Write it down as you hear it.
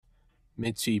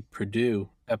Mitzi, Perdue,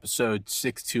 episode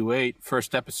 628,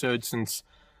 first episode since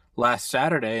last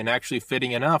Saturday. And actually,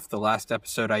 fitting enough, the last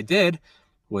episode I did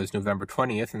was November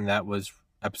 20th, and that was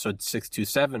episode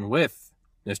 627 with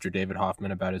Mr. David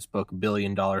Hoffman about his book,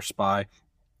 Billion Dollar Spy,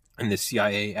 and the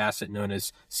CIA asset known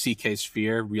as CK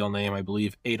Sphere, real name, I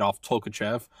believe, Adolf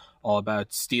Tolkachev, all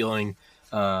about stealing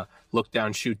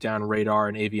look-down, shoot-down radar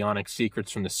and avionics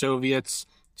secrets from the Soviets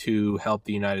to help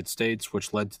the United States,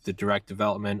 which led to the direct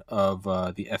development of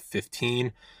the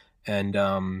F-15.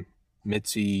 And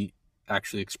Mitzi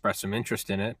actually expressed some interest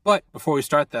in it. But before we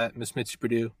start that, Miss Mitzi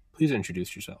Perdue, please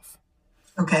introduce yourself.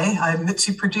 Okay, I'm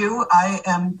Mitzi Perdue. I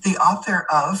am the author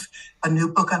of a new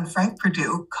book on Frank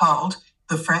Perdue called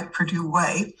The Frank Perdue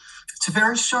Way. It's a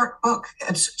very short book.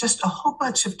 It's just a whole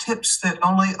bunch of tips that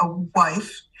only a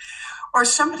wife or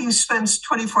somebody who spends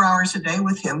 24 hours a day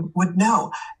with him would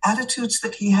know. Attitudes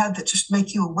that he had that just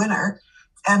make you a winner.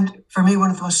 And for me,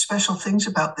 one of the most special things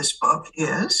about this book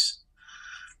is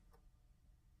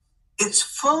it's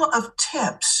full of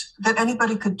tips that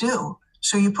anybody could do.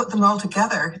 So you put them all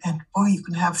together and boy, you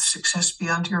can have success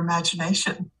beyond your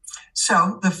imagination.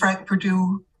 So the Frank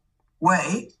Perdue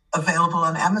Way, available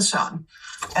on Amazon.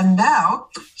 And now,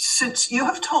 since you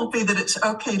have told me that it's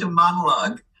okay to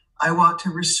monologue, I want to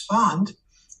respond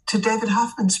to David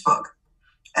Hoffman's book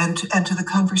and to the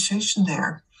conversation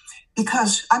there,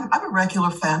 because I'm a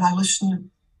regular fan. I listen.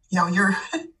 You're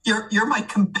my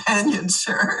companion,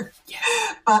 sir. Yeah.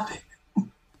 But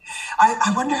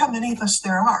I wonder how many of us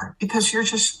there are, because you're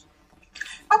just,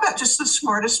 how about just the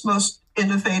smartest, most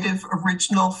innovative,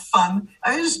 original, fun?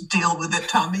 I just deal with it,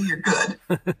 Tommy. You're good.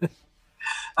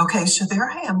 Okay, so there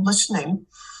I am listening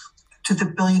to the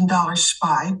Billion Dollar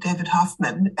Spy, David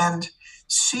Hoffman, and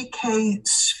CK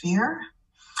Sphere.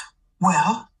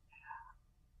 Well,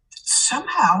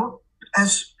 somehow,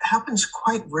 as happens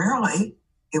quite rarely,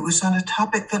 it was on a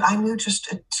topic that I knew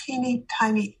just a teeny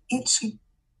tiny, itsy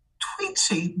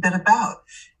tweetsy bit about,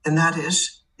 and that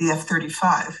is the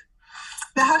F-35.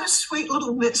 Now, how does sweet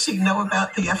little Mitzi know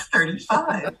about the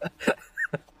F-35?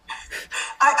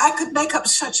 I could make up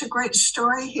such a great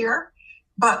story here,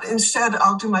 but instead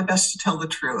I'll do my best to tell the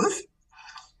truth.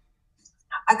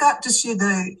 I got to see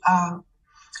the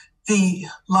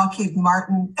Lockheed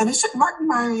Martin, and is it Martin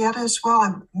Marietta as well?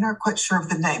 I'm not quite sure of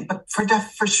the name, but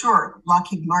for sure,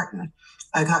 Lockheed Martin.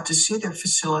 I got to see their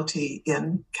facility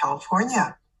in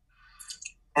California.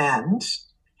 And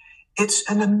it's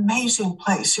an amazing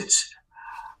place.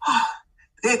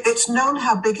 It's known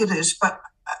how big it is, but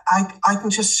I can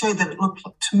just say that it looked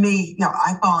to me,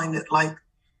 eyeballing it like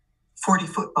 40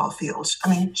 football fields. I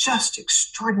mean, just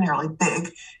extraordinarily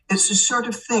big. It's the sort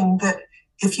of thing that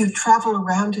if you travel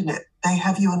around in it, they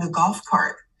have you in a golf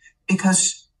cart,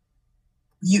 because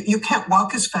you can't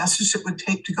walk as fast as it would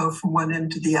take to go from one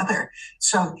end to the other.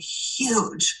 So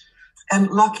huge. And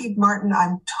Lockheed Martin,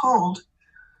 I'm told,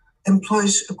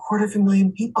 employs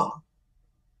 250,000 people.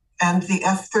 And the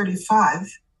F-35,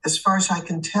 as far as I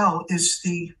can tell, is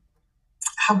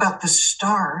how about the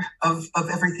star of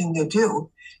everything they do?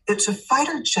 It's a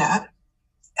fighter jet.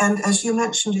 And as you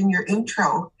mentioned in your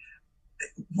intro,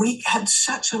 we had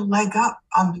such a leg up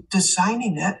on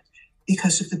designing it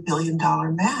because of the Billion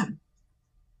Dollar Man.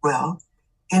 Well,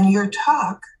 in your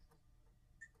talk,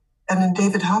 and in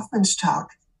David Hoffman's talk,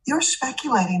 you're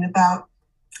speculating about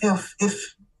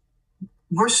if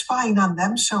we're spying on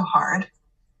them so hard,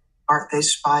 aren't they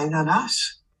spying on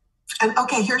us? And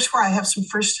okay, here's where I have some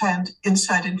firsthand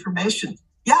inside information.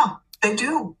 Yeah, they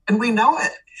do, and we know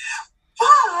it.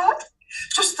 But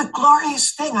just the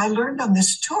glorious thing I learned on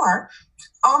this tour,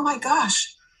 oh my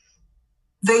gosh,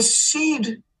 they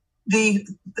seed the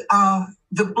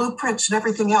blueprints and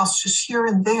everything else just here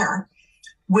and there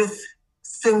with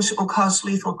things that will cause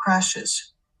lethal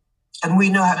crashes. And we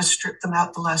know how to strip them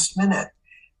out the last minute.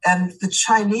 And the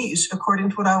Chinese, according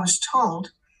to what I was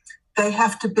told, they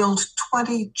have to build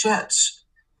 20 jets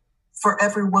for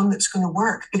every one that's going to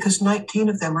work, because 19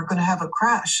 of them are going to have a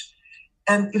crash.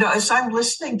 And, as I'm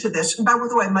listening to this, and by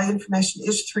the way, my information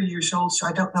is 3 years old, so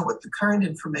I don't know what the current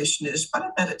information is, but I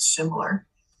bet it's similar.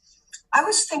 I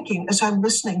was thinking, as I'm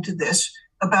listening to this,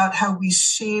 about how we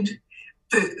seed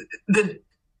the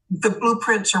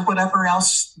blueprints or whatever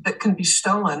else that can be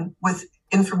stolen with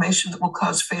information that will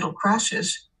cause fatal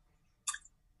crashes.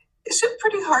 Is it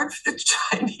pretty hard for the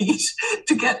Chinese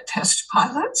to get test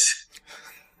pilots?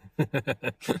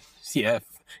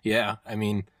 Yeah. I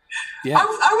mean, yeah.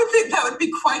 I would think that would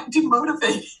be quite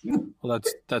demotivating. Well,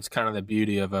 that's kind of the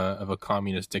beauty of a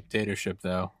communist dictatorship,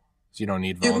 though. Is you don't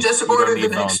need You volunteers. just order the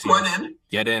next one in.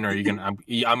 Get in, or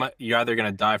you're either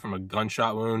gonna die from a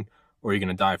gunshot wound, or you're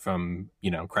gonna die from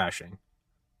crashing.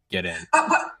 get in.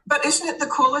 But isn't it the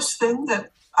coolest thing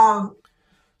that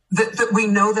that we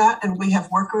know that and we have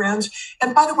workarounds?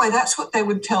 And by the way, that's what they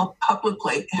would tell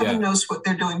publicly. Heaven knows what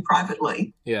they're doing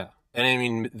privately. Yeah. And I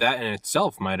mean, that in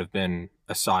itself might have been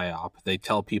a psyop. They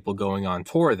tell people going on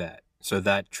tour that. So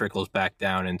that trickles back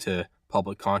down into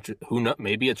public conscious. Who knows?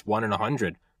 Maybe it's 1 in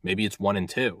 100. Maybe it's 1 in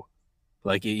 2.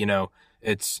 Like, you know,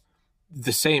 it's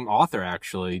the same author,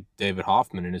 actually, David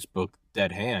Hoffman, in his book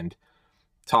Dead Hand,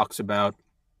 talks about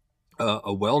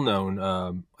a well-known,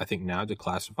 I think now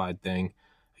declassified thing.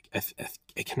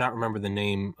 I cannot remember the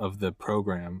name of the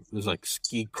program. It was like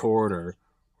Ski Court or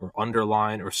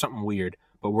Underline or something weird,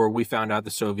 but where we found out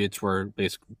the Soviets were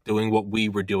basically doing what we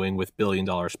were doing with Billion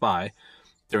Dollar Spy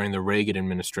during the Reagan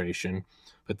administration,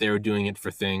 but they were doing it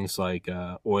for things like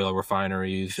oil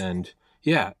refineries and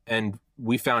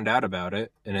we found out about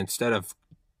it, and instead of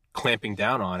clamping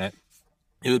down on it,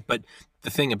 but the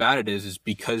thing about it is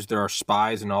because there are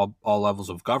spies in all levels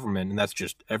of government, and that's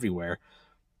just everywhere,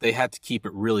 they had to keep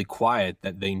it really quiet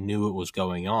that they knew it was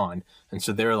going on. And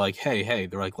so they're like, hey,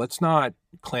 they're like, let's not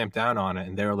clamp down on it.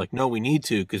 And they're like, no, we need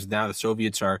to, because now the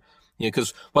Soviets are, you know,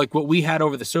 because like what we had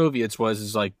over the Soviets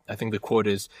is like, I think the quote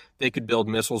is, they could build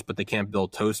missiles, but they can't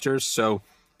build toasters. So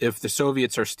if the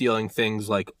Soviets are stealing things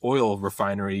like oil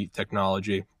refinery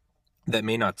technology, that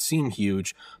may not seem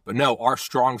huge, but no, our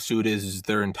strong suit is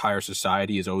their entire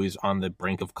society is always on the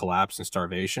brink of collapse and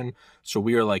starvation. So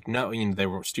we are like, no, you know, they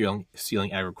were stealing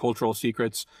agricultural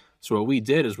secrets. So what we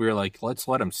did is we were like, let's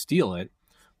let them steal it.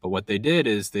 But what they did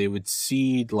is they would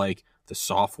seed like the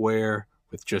software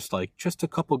with just a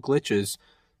couple glitches,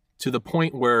 to the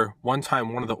point where one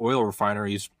time one of the oil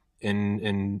refineries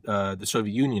in the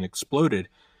Soviet Union exploded.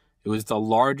 It was the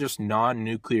largest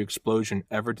non-nuclear explosion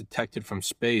ever detected from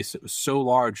space. It was so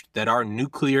large that our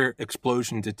nuclear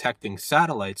explosion detecting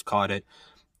satellites caught it,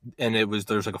 and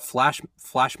there's like a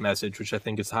flash message, which I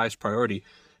think is the highest priority,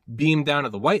 beamed down to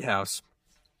the White House,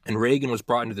 and Reagan was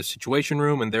brought into the Situation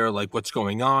Room, and they're like, what's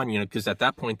going on? You know, because at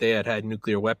that point they had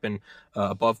nuclear weapon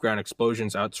above ground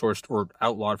explosions outsourced or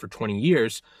outlawed for 20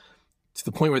 years, to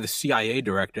the point where the CIA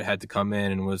director had to come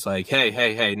in and was like,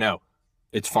 hey, no.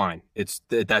 It's fine.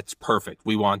 That's perfect.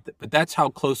 We want that. But that's how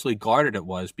closely guarded it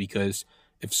was, because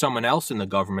if someone else in the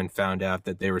government found out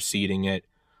that they were seeding it,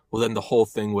 well, then the whole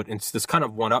thing it's this kind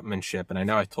of one-upmanship. And I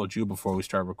know I told you before we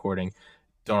started recording,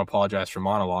 don't apologize for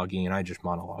monologuing, and I just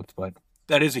monologued, but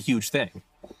that is a huge thing.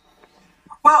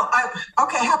 Well,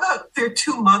 okay, how about there are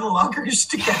 2 monologuers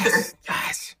together?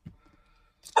 Yes.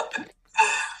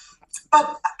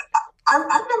 But I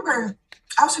remember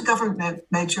I was a government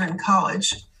major in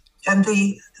college, and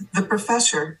the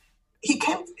professor, he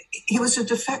was a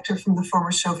defector from the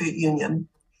former Soviet Union.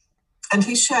 And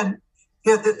he said,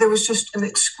 that there was just an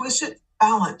exquisite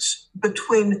balance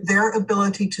between their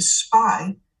ability to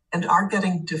spy and our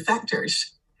getting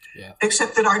defectors. Yeah.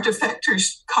 Except that our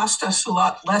defectors cost us a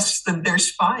lot less than their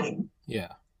spying.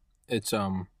 Yeah. It's,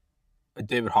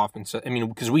 David Hoffman said, I mean,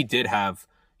 because we did have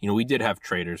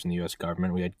traitors in the U.S.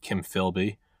 government. We had Kim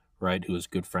Philby, right, who was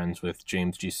good friends with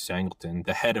James G. Sangleton,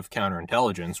 the head of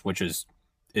counterintelligence, which is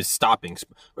stopping.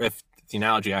 If the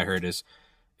analogy I heard is,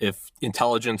 if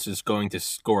intelligence is going to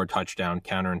score a touchdown,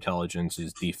 counterintelligence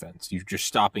is defense. You're just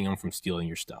stopping them from stealing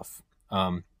your stuff.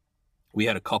 We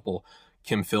had a couple.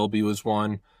 Kim Philby was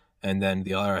one, and then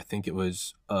the other, I think it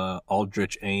was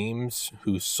Aldrich Ames,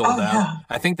 who sold out. Yeah.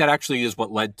 I think that actually is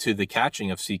what led to the catching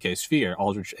of CK Sphere.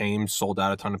 Aldrich Ames sold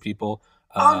out a ton of people.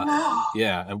 No.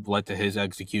 Yeah, and led to his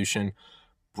execution.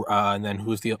 And then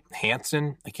who's the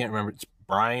Hansen? I can't remember. It's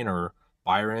Brian or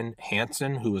Byron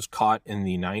Hansen, who was caught in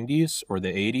the 90s or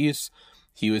the 80s.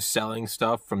 He was selling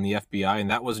stuff from the FBI, and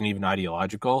that wasn't even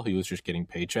ideological. He was just getting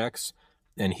paychecks.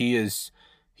 And he is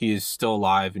still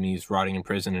alive, and he's rotting in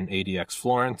prison in ADX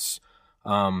Florence.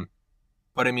 But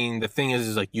I mean, the thing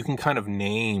is like, you can kind of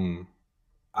name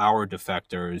our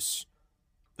defectors.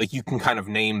 Like, you can kind of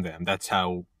name them. That's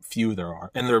how few there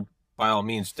are. And they're, by all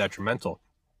means, detrimental.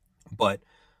 But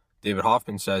David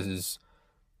Hoffman says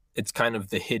it's kind of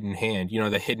the hidden hand,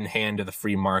 the hidden hand of the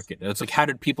free market. It's like, how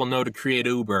did people know to create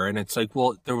Uber? And it's like,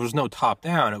 well, there was no top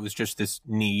down. It was just this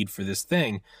need for this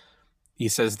thing. He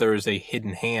says there is a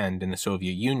hidden hand in the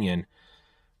Soviet Union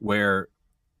where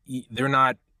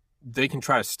they can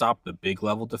try to stop the big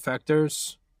level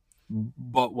defectors.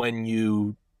 But when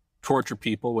you torture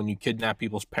people, when you kidnap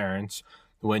people's parents,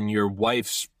 when your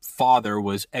wife's father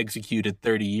was executed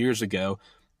 30 years ago,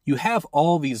 you have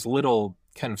all these little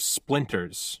kind of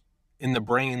splinters in the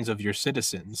brains of your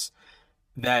citizens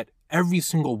that every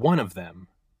single one of them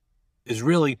is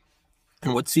really,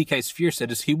 and what CK Sphere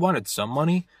said is he wanted some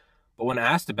money, But when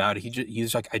asked about it,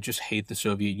 he's like, I just hate the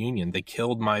Soviet Union. They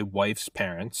killed my wife's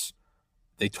parents.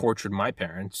 They tortured my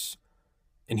parents.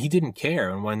 And he didn't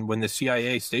care. And when the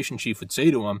CIA station chief would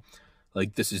say to him,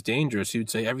 like, this is dangerous, he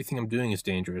would say, everything I'm doing is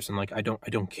dangerous. And like, I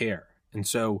don't care. And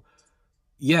so,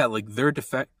 yeah, like their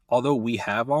defect, although we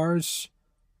have ours,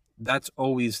 that's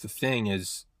always the thing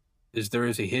is there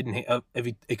is a hidden,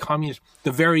 a communist,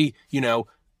 the very,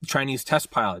 Chinese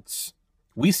test pilots.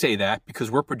 We say that because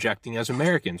we're projecting as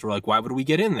Americans. We're like, why would we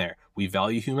get in there? We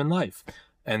value human life.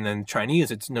 And then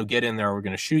Chinese, it's no, get in there or we're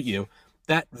going to shoot you.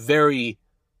 That very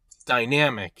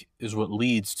dynamic is what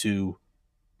leads to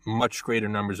much greater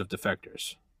numbers of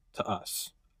defectors to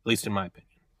us, at least in my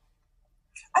opinion.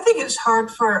 I think it's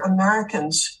hard for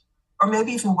Americans, or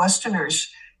maybe even Westerners,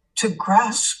 to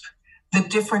grasp the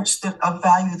difference of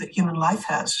value that human life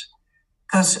has.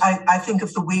 Because I think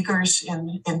of the Uyghurs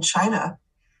in China,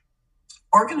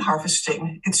 organ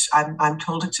harvesting, I'm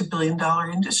told it's $1 billion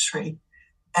industry.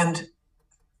 And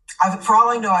for all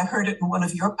I know, I heard it in one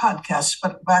of your podcasts,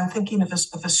 but I'm thinking of a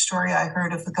story I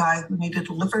heard of a guy who needed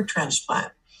a liver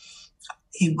transplant.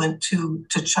 He went to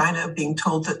China being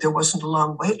told that there wasn't a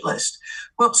long wait list.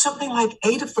 Well, something like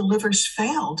 8 of the livers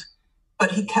failed,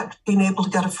 but he kept being able to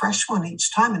get a fresh one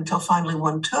each time until finally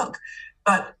one took.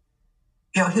 But,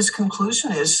 his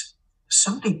conclusion is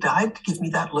somebody died to give me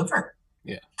that liver.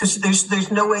 Yeah. Because there's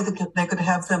no way that they could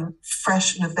have them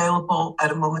fresh and available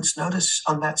at a moment's notice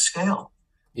on that scale.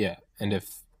 Yeah, and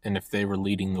if they were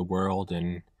leading the world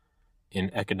in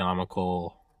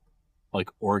economical, like,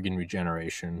 organ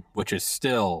regeneration, which is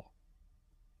still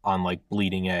on like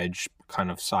bleeding edge kind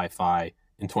of sci-fi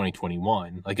in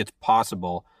 2021, like it's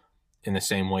possible in the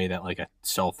same way that like a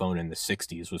cell phone in the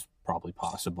 60s was probably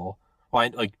possible.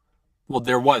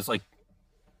 There was like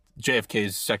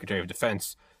JFK's Secretary of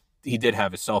Defense. He did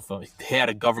have a cell phone. He had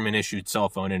a government issued cell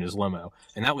phone in his limo,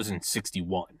 and that was in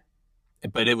 61.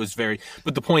 But it was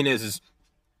but the point is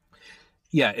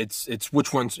yeah, it's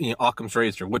which one's, Occam's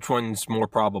razor, which one's more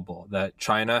probable that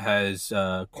China has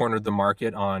cornered the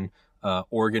market on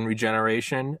organ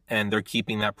regeneration and they're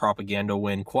keeping that propaganda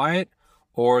wind quiet,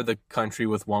 or the country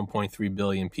with 1.3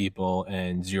 billion people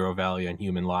and zero value on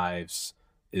human lives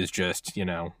is just,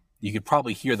 you could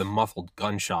probably hear the muffled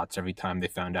gunshots every time they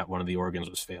found out one of the organs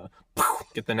was failing.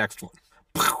 Get the next one.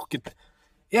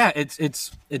 Yeah,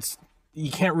 it's you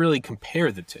can't really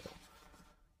compare the two.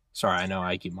 Sorry, I know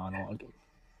I keep monologuing.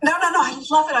 No,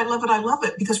 I love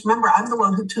it. Because remember, I'm the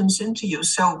one who tunes into you,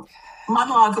 so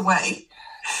monologue away.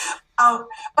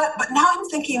 But now I'm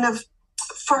thinking of,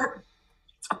 for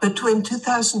between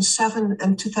 2007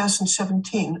 and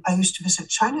 2017, I used to visit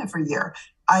China every year.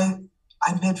 I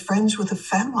made friends with a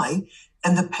family,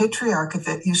 and the patriarch of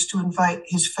it used to invite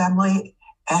his family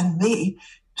and me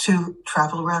to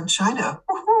travel around China.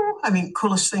 I mean,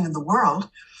 coolest thing in the world.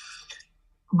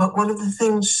 But one of the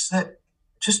things that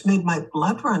just made my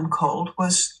blood run cold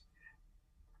was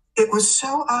it was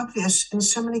so obvious in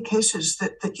so many cases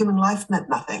that human life meant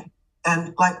nothing.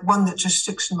 And like one that just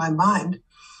sticks in my mind,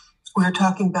 we were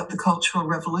talking about the Cultural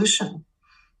Revolution.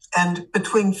 And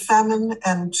between famine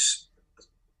and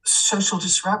social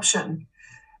disruption,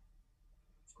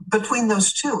 between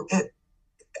those two,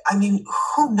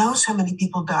 who knows how many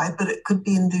people died, but it could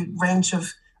be in the range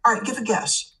of, all right, give a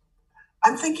guess.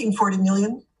 I'm thinking 40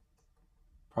 million.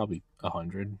 Probably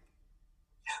 100.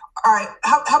 All right,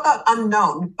 how about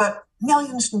unknown, but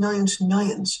millions and millions and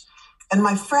millions. And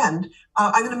my friend,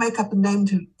 I'm going to make up a name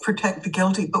to protect the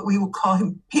guilty, but we will call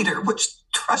him Peter, which,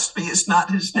 trust me, is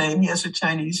not his name. He has a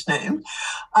Chinese name.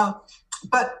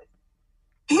 But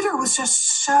Peter was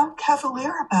just so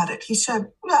cavalier about it. He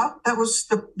said, "No, that was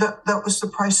the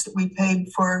price that we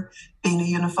paid for being a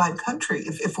unified country.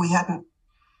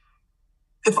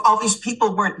 If all these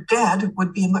people weren't dead, it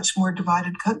would be a much more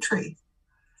divided country."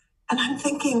 And I'm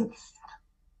thinking,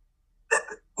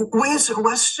 we as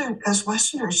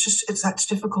Westerners, that's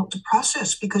difficult to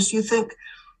process, because you think,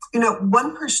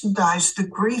 one person dies, the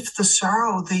grief, the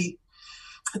sorrow, the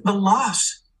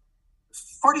loss.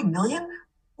 40 million?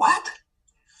 What?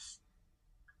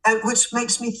 And which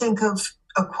makes me think of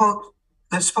a quote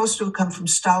that's supposed to have come from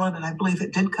Stalin, and I believe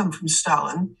it did come from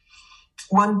Stalin.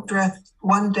 One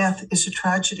death is a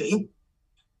tragedy.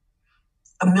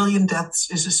 1 million deaths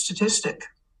is a statistic.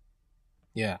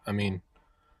 Yeah, I mean,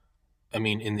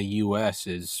 in the U.S.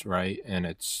 is right, and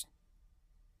it's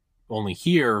only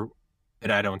here.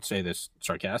 And I don't say this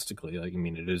sarcastically. Like,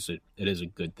 it is a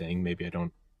good thing. Maybe I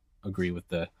don't agree with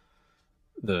the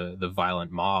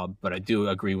violent mob, but I do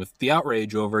agree with the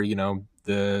outrage over,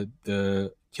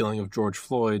 the killing of George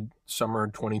Floyd, summer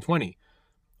 2020.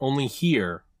 Only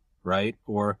here, right?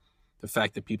 Or the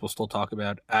fact that people still talk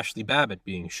about Ashley Babbitt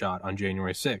being shot on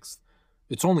January 6th.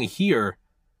 It's only here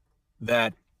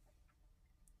that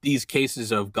these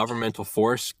cases of governmental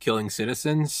force killing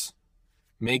citizens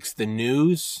makes the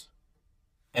news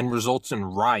and results in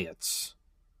riots,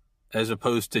 as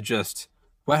opposed to just,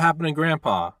 what happened to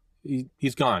Grandpa?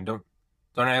 He's gone. Don't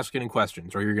ask any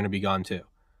questions, or you're going to be gone too.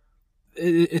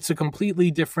 It's a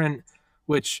completely different,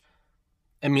 which,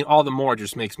 I mean, all the more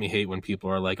just makes me hate when people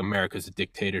are like, America's a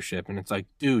dictatorship. And it's like,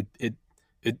 dude,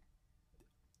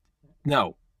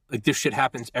 no. Like, this shit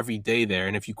happens every day there.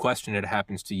 And if you question it, it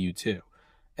happens to you too.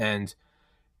 And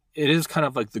it is kind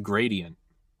of like the gradient.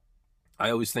 I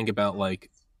always think about like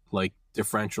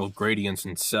differential gradients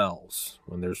in cells.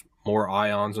 When there's more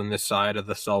ions on this side of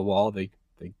the cell wall, they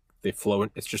flow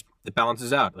in. It's just, it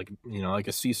balances out like, like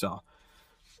a seesaw.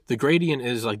 The gradient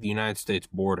is like the United States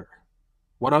border.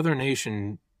 What other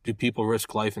nation do people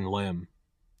risk life and limb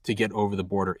to get over the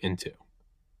border into?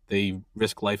 They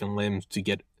risk life and limb to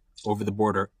get over the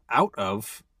border out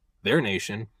of their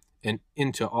nation and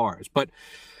into ours. But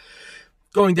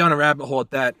going down a rabbit hole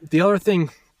at that, the other thing,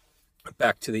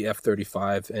 back to the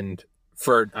F-35, and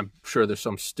I'm sure there's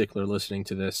some stickler listening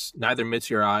to this. Neither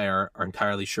Mitzi or I are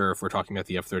entirely sure if we're talking about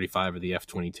the F-35 or the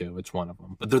F-22. It's one of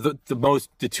them. But they're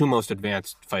the two most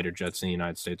advanced fighter jets in the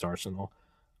United States arsenal.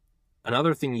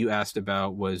 Another thing you asked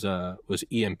about was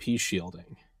EMP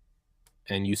shielding,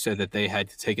 and you said that they had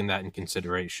taken that in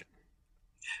consideration.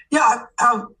 Yeah,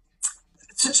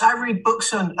 since I read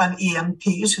books on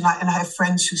EMPs, and I have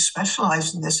friends who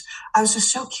specialize in this, I was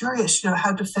just so curious,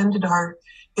 how defended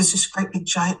is this great big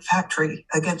giant factory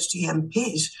against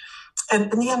EMPs?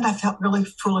 And in the end, I felt really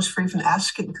foolish for even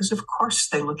asking, because of course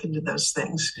they look into those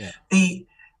things. Yeah.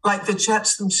 The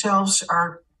jets themselves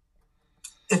are,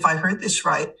 if I heard this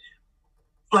right,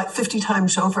 like 50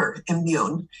 times over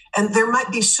immune. And there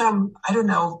might be some,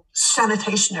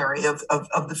 sanitation area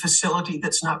of the facility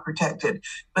that's not protected.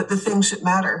 But the things that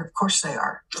matter, of course they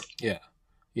are. Yeah.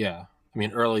 Yeah. I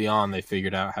mean, early on, they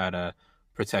figured out how to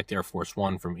protect Air Force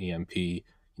One from EMP.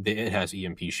 It has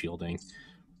EMP shielding.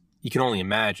 You can only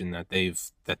imagine that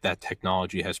that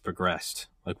technology has progressed.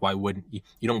 Like, why wouldn't you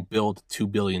don't build a $2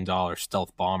 billion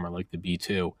stealth bomber like the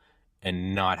B-2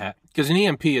 and not have, because an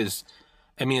EMP is,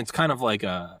 it's kind of like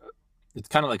a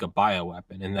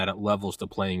bioweapon in that it levels the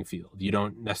playing field. You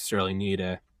don't necessarily need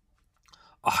a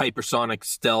hypersonic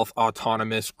stealth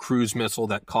autonomous cruise missile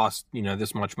that costs,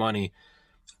 this much money.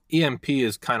 EMP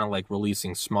is kind of like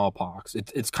releasing smallpox.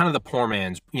 It's kind of the poor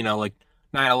man's, like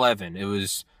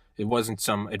 9/11. It wasn't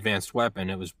some advanced weapon.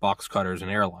 It was box cutters and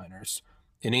airliners.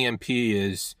 An EMP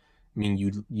is,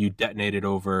 you detonate it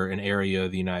over an area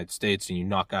of the United States and you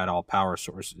knock out all power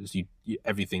sources.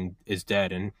 Everything is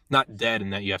dead, and not dead in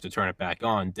that you have to turn it back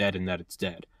on, dead in that it's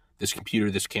dead. This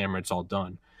computer, this camera, it's all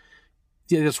done.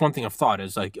 Yeah, that's one thing I've thought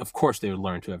is, like, of course they would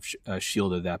learn to have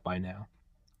shielded that by now.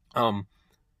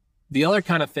 The other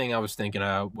kind of thing I was thinking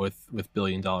of with $1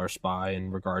 Billion Spy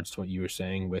in regards to what you were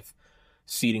saying with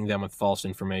seeding them with false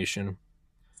information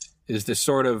is this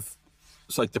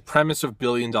it's like the premise of $1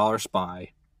 Billion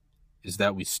Spy is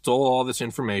that we stole all this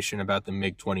information about the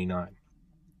MiG-29.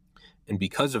 And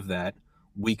because of that,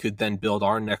 we could then build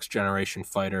our next generation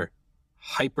fighter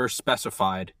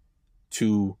hyper-specified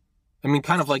to,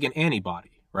 kind of like an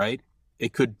antibody, right?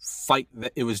 It could fight,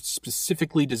 it was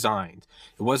specifically designed.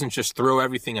 It wasn't just throw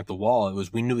everything at the wall.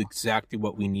 We knew exactly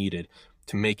what we needed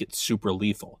to make it super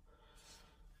lethal.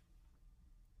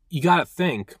 You got to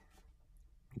think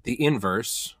the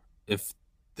inverse, if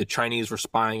the Chinese were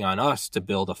spying on us to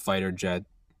build a fighter jet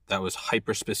that was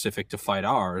hyper-specific to fight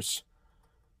ours,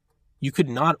 you could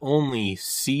not only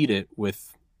seed it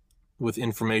with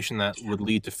information that would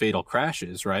lead to fatal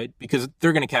crashes, right? Because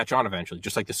they're going to catch on eventually,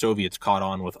 just like the Soviets caught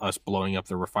on with us blowing up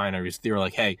the refineries. They were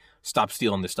like, hey, stop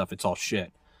stealing this stuff. It's all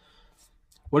shit.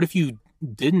 What if you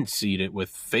didn't seed it with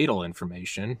fatal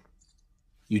information?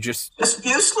 You just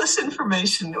useless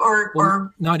information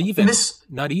or not even.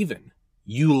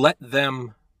 You let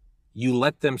them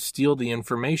steal the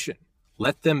information.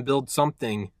 Let them build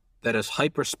something that is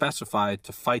hyper-specified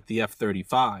to fight the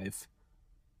F-35.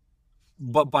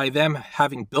 But by them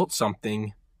having built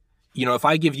something, if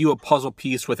I give you a puzzle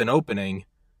piece with an opening,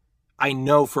 I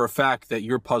know for a fact that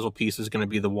your puzzle piece is going to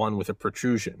be the one with a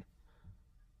protrusion.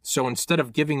 So instead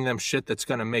of giving them shit that's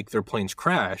going to make their planes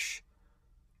crash,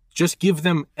 just give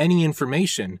them any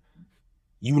information.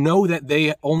 You know that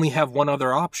they only have one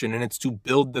other option, and it's to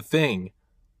build the thing.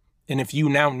 And if you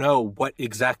now know what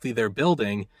exactly they're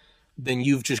building, then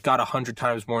you've just got 100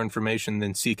 times more information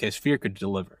than CK Sphere could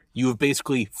deliver. You have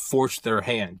basically forced their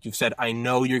hand. You've said, I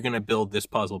know you're going to build this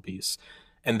puzzle piece.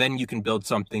 And then you can build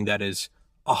something that is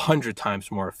 100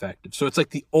 times more effective. So it's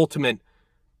like the ultimate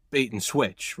bait and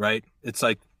switch, right? It's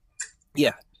like,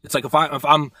 yeah, it's like if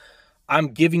I'm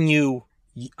giving you,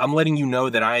 I'm letting you know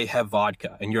that I have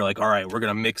vodka, and you're like, all right, we're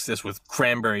gonna mix this with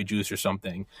cranberry juice or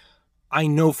something. I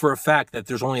know for a fact that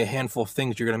there's only a handful of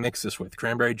things you're gonna mix this with,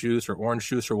 cranberry juice or orange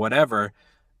juice or whatever,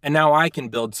 and now I can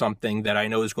build something that I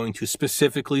know is going to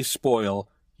specifically spoil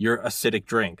your acidic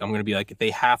drink. I'm gonna be like,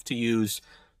 they have to use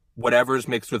whatever's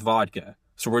mixed with vodka,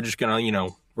 so we're just gonna,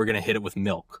 we're gonna hit it with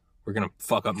milk. We're gonna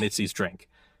fuck up Mitzi's drink.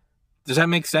 Does that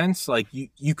make sense? Like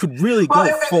you could really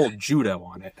go full judo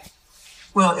on it.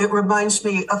 Well, it reminds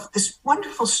me of this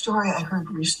wonderful story I heard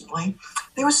recently.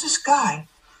 There was this guy.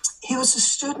 He was a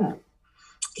student.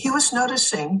 He was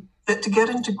noticing that to get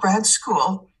into grad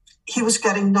school, he was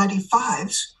getting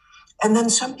 95s. And then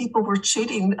some people were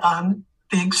cheating on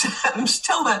the exams.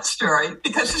 Tell that story,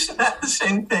 because isn't that the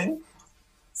same thing?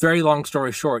 Very long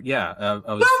story short, yeah. No,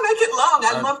 make it long.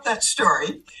 I love that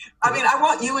story. I mean, I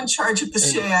want you in charge of the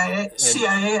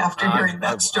CIA after hearing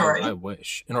that story. I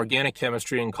wish. In organic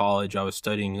chemistry in college, I was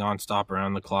studying nonstop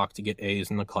around the clock to get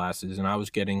A's in the classes, and I was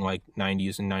getting like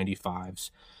 90s and 95s.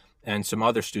 And some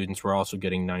other students were also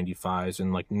getting 95s,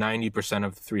 and like 90%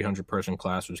 of the 300-person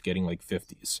class was getting like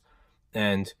 50s.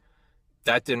 And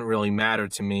that didn't really matter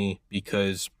to me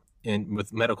because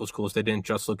with medical schools, they didn't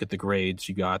just look at the grades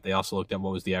you got. They also looked at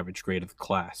what was the average grade of the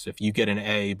class. If you get an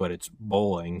A, but it's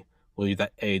bowling, well,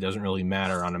 that A doesn't really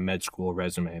matter on a med school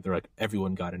resume. They're like,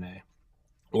 everyone got an A.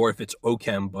 Or if it's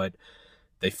OChem, but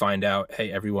they find out,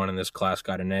 hey, everyone in this class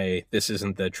got an A. This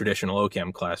isn't the traditional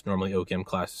OChem class. Normally, OChem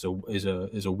class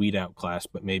is a weed out class,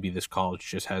 but maybe this college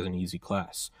just has an easy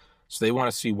class. So they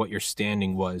want to see what your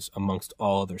standing was amongst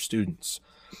all other students.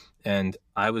 And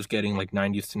I was getting like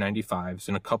 90s to 95s,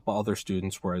 and a couple other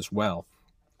students were as well.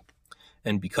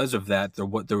 And because of that, there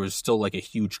was still like a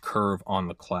huge curve on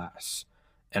the class.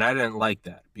 And I didn't like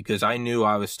that because I knew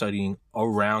I was studying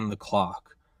around the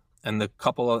clock. And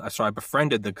so I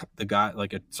befriended the guy,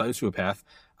 like a sociopath.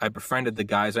 I befriended the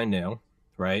guys I knew,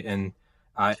 right? And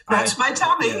that's my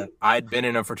Tommy. Yeah, I'd been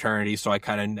in a fraternity, so I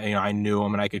kind of, I knew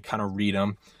them and I could kind of read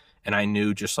them. And I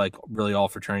knew, just like really all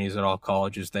fraternities at all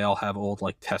colleges, they all have old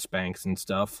like test banks and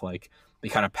stuff. Like they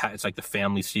kind of it's like the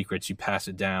family secrets. You pass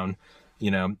it down,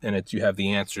 and you have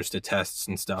the answers to tests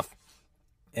and stuff.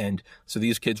 And so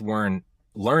these kids weren't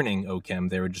learning OChem;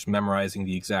 they were just memorizing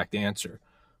the exact answer.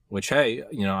 Which, hey,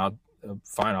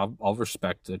 I'll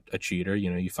respect a cheater.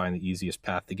 You find the easiest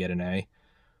path to get an A.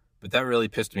 But that really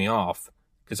pissed me off.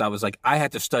 Because I was like, I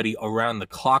had to study around the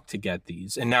clock to get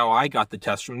these. And now I got the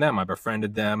tests from them. I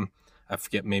befriended them. I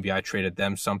forget, maybe I traded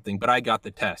them something, but I got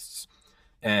the tests.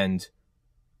 And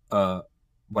what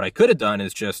I could have done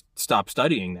is just stop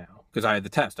studying now because I had the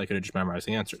test. I could have just memorized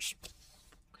the answers.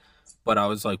 But I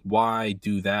was like, why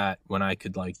do that when I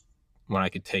could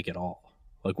take it all?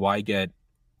 Like, why get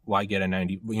a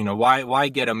 90, why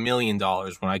get $1 million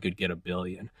when I could get $1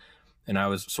 billion?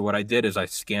 And so what I did is I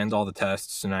scanned all the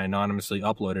tests and I anonymously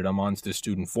uploaded them onto the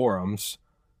student forums.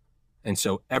 And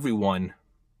so everyone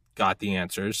got the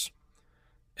answers.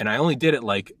 And I only did it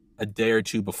like a day or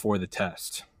two before the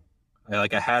test. I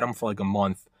had them for like a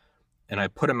month and I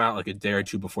put them out like a day or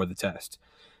two before the test.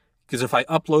 Because if I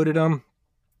uploaded them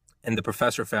and the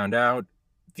professor found out,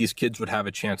 these kids would have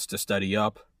a chance to study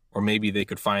up, or maybe they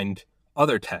could find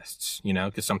other tests,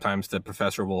 because sometimes the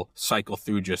professor will cycle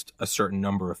through just a certain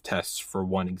number of tests for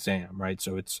one exam, right?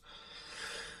 So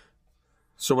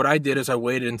what I did is I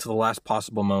waited until the last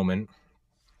possible moment,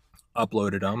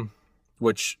 uploaded them,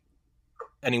 which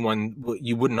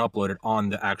you wouldn't upload it on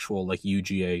the actual like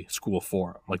UGA school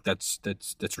forum. Like that's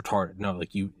retarded. No,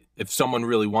 like if someone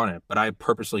really wanted it, but I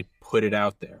purposely put it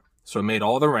out there. So it made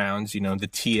all the rounds, the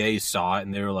TAs saw it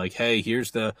and they were like, hey,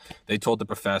 they told the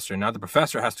professor. Now the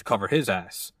professor has to cover his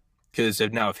ass. Because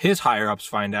if his higher ups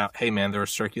find out, hey man, there are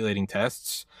circulating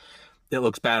tests, it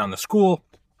looks bad on the school.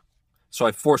 So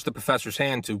I forced the professor's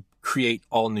hand to create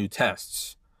all new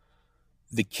tests.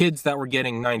 The kids that were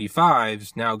getting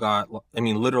 95s now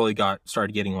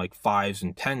started getting like 5s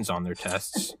and 10s on their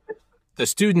tests. The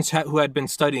students who had been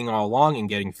studying all along and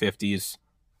getting 50s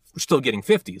were still getting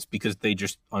 50s because they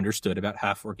just understood about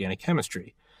half organic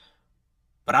chemistry.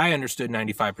 But I understood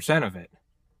 95% of it.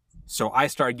 So I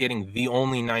started getting the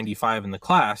only 95 in the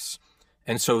class.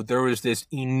 And so there was this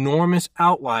enormous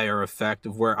outlier effect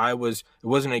of where it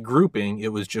wasn't a grouping,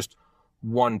 it was just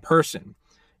one person.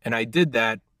 And I did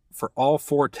that for all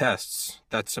 4 tests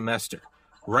that semester.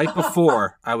 Right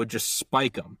before, I would just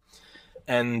spike them.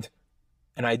 And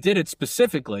I did it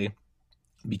specifically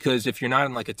because if you're not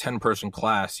in like a 10-person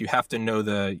class, you have to know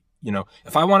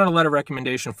if I wanted a letter of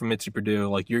recommendation from Mitzi Perdue,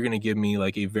 like you're going to give me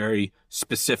like a very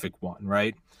specific one,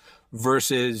 right?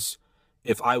 Versus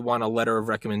if I want a letter of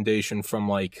recommendation from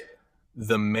like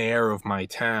the mayor of my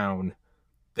town,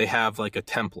 they have like a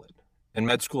template. And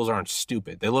med schools aren't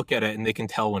stupid. They look at it and they can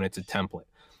tell when it's a template.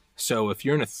 So if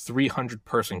you're in a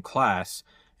 300-person class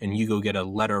and you go get a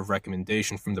letter of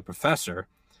recommendation from the professor,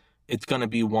 it's going to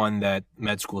be one that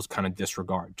med schools kind of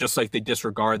disregard. Just like they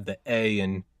disregard the A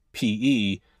in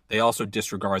PE, they also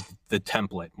disregard the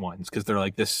template ones because they're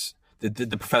like this,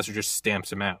 the professor just stamps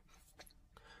them out.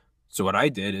 So what I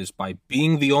did is, by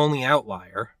being the only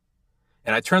outlier,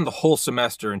 and I turned the whole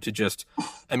semester into just,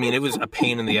 it was a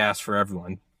pain in the ass for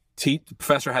everyone. The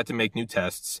professor had to make new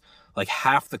tests. Like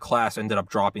half the class ended up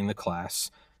dropping the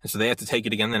class. And so they had to take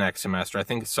it again the next semester. I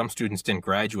think some students didn't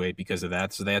graduate because of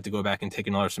that. So they had to go back and take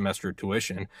another semester of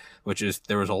tuition,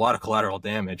 there was a lot of collateral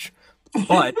damage.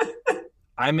 But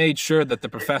I made sure that the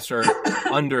professor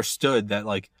understood that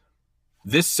like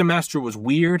this semester was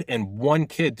weird, and one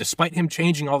kid, despite him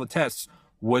changing all the tests,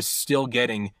 was still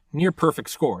getting near perfect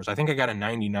scores. I think I got a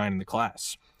 99 in the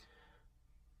class.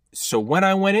 So when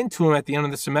I went into him at the end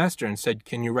of the semester and said,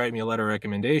 can you write me a letter of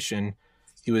recommendation?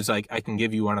 He was like, I can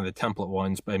give you one of the template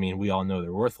ones, but we all know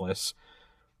they're worthless.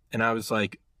 And I was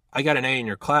like, I got an A in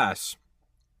your class.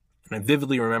 And I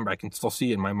vividly remember, I can still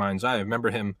see it in my mind's eye. I remember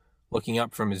him looking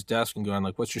up from his desk and going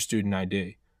like, what's your student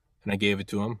ID? And I gave it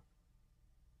to him.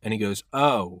 And he goes,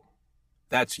 oh,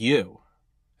 that's you.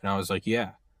 And I was like,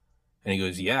 yeah. And he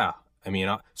goes, yeah.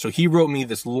 So he wrote me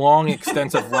this long,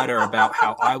 extensive letter about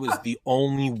how I was the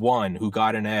only one who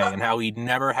got an A and how he'd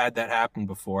never had that happen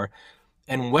before.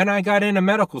 And when I got into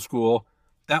medical school,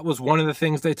 that was one of the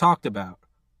things they talked about.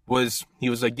 He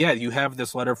was like, yeah, you have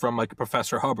this letter from like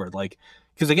Professor Hubbard. Like,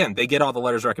 because again, they get all the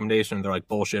letters of recommendation. And they're like,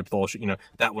 bullshit.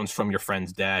 That one's from your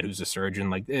friend's dad, who's a surgeon,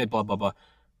 like, blah, blah, blah.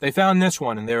 They found this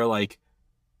one and they were like,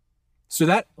 so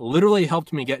that literally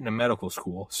helped me get into medical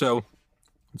school. So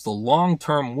it's the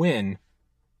long-term win.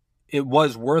 It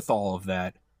was worth all of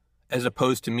that, as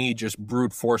opposed to me just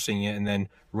brute forcing it and then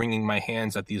wringing my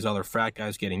hands at these other frat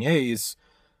guys getting A's.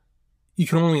 You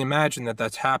can only imagine that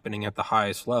that's happening at the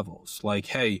highest levels. Like,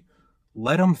 hey,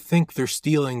 let them think they're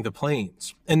stealing the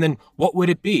planes. And then what would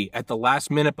it be? At the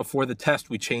last minute before the test,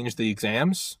 we change the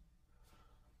exams?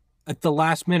 At the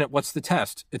last minute, what's the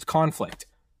test? It's conflict.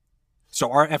 So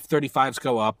our F-35s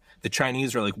go up. The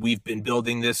Chinese are like, we've been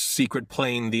building this secret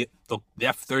plane, the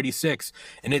F-36,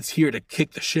 and it's here to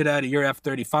kick the shit out of your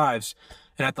F-35s.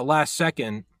 And at the last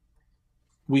second,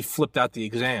 we flipped out the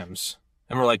exams.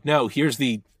 And we're like, no, here's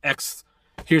the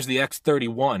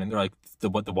X-31. And they're like, the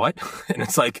what? And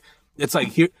it's like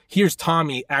here's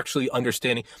Tommy actually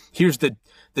understanding. Here's the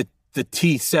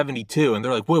T-72. And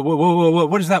they're like, whoa,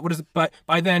 what is that? What is it?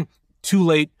 By then, too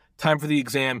late. Time for the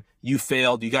exam. You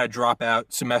failed. You got to drop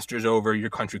out. Semester's over.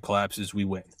 Your country collapses. We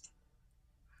win.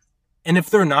 And if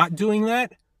they're not doing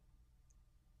that,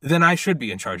 then I should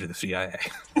be in charge of the CIA.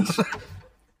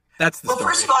 That's the story. Well,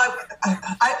 first of all,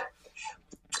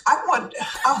 I want,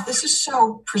 this is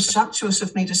so presumptuous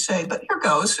of me to say, but here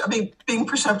goes. Being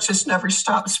presumptuous never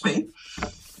stops me.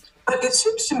 But it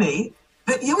seems to me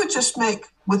that you would just make,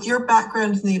 with your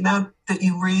background and the amount that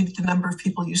you read, the number of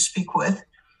people you speak with,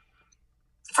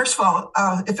 first of all,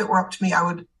 if it were up to me, I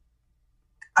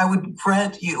would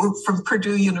grant you from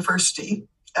Perdue University,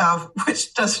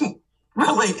 which doesn't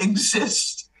really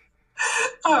exist,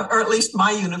 or at least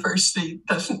my university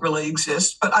doesn't really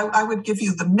exist. But I would give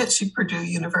you the Mitzi Perdue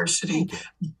University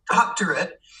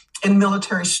doctorate in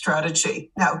military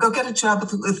strategy. Now, go get a job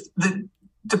with the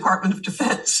Department of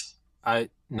Defense.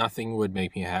 Nothing would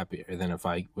make me happier than if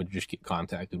I would just get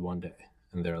contacted one day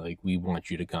and they're like, we want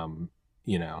you to come,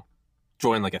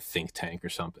 join like a think tank or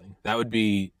something. That would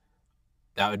be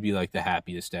like the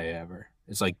happiest day ever.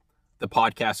 It's like, the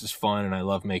podcast is fun and I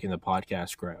love making the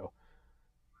podcast grow.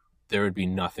 There would be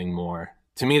nothing more.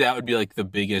 To me, that would be like that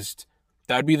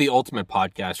would be the ultimate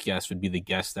podcast guest, would be the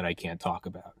guest that I can't talk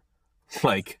about.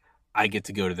 Like, I get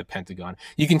to go to the Pentagon.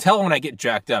 You can tell when I get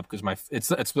jacked up because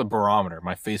it's the barometer.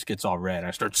 My face gets all red.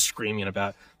 I start screaming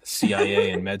about the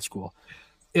CIA and med school.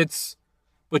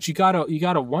 But you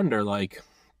gotta wonder, like,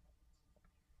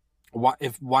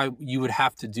 why you would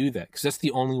have to do that, because that's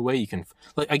the only way you can,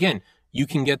 like, again, you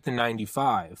can get the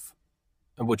 95,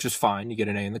 which is fine. You get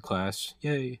an A in the class,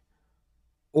 yay.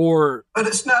 But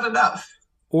it's not enough.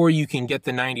 Or you can get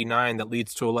the 99 that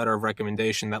leads to a letter of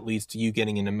recommendation that leads to you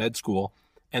getting into med school,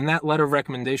 and that letter of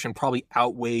recommendation probably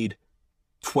outweighed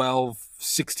 12,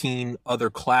 16 other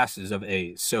classes of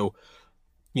A's. So,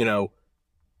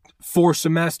 4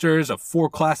 semesters of 4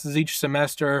 classes each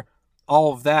semester,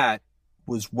 all of that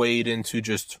was weighed into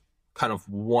just kind of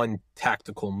one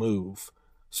tactical move.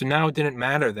 So now it didn't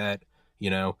matter that,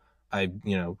 I,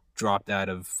 dropped out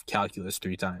of calculus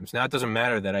 3 times. Now it doesn't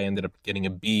matter that I ended up getting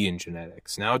a B in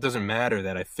genetics. Now it doesn't matter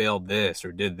that I failed this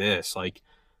or did this. Like,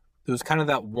 it was kind of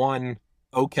that one,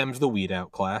 chem's the weed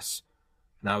out class.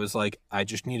 And I was like, I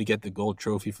just need to get the gold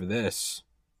trophy for this.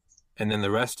 And then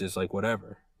the rest is like,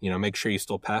 whatever, make sure you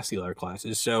still pass the other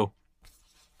classes. So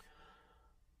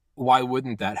why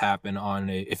wouldn't that happen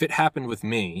if it happened with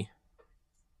me,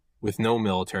 with no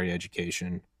military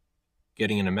education,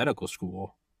 getting into medical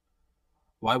school,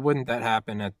 why wouldn't that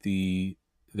happen at the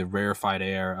rarefied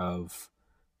air of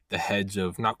the heads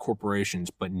of not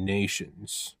corporations, but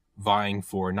nations vying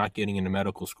for not getting into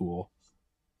medical school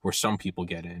where some people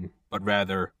get in, but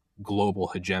rather global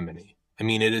hegemony? I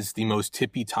mean, it is the most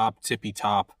tippy top.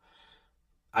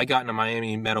 I got into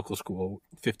Miami Medical School,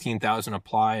 15,000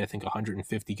 apply. I think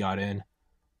 150 got in.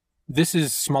 This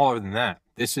is smaller than that.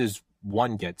 This is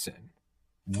one gets in.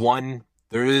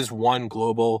 There is one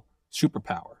global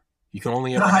superpower. You can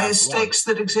only the highest stakes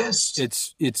that exist.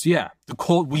 It's the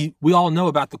Cold. We all know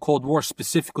about the Cold War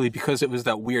specifically because it was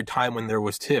that weird time when there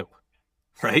was 2,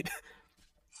 right?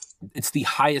 It's the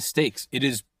highest stakes. It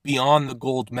is beyond the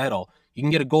gold medal. You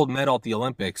can get a gold medal at the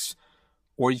Olympics,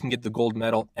 or you can get the gold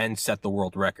medal and set the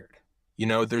world record.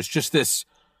 There's just this.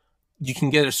 You can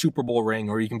get a Super Bowl ring,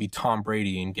 or you can be Tom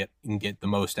Brady and get the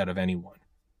most out of anyone.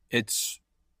 It's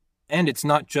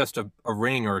not just a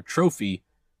ring or a trophy.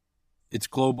 It's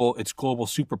global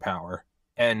superpower,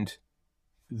 and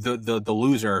the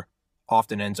loser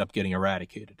often ends up getting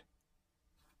eradicated.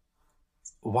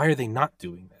 Why are they not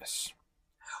doing this?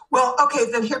 Well,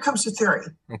 okay, then here comes the theory.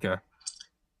 Okay.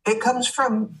 It comes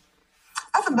from,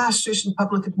 I have a master's in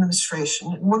public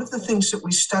administration, and one of the things that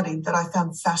we studied that I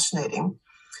found fascinating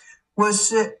was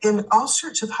that in all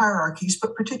sorts of hierarchies,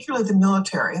 but particularly the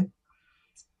military, in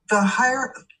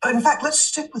fact, let's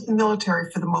stick with the military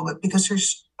for the moment because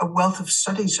there's a wealth of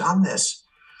studies on this.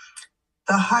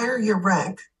 The higher your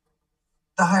rank,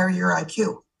 the higher your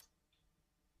IQ.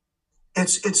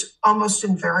 It's almost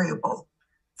invariable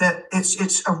that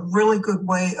it's a really good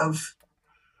way of,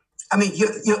 I mean,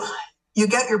 you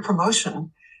get your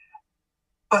promotion,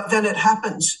 but then it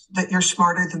happens that you're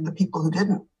smarter than the people who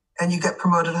didn't, and you get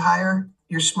promoted higher,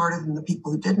 you're smarter than the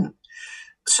people who didn't.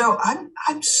 So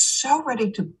I'm so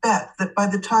ready to bet that by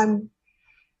the time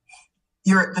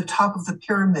you're at the top of the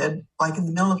pyramid, like in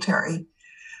the military,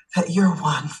 that you're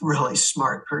one really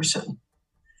smart person.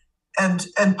 And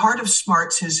part of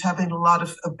smarts is having a lot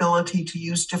of ability to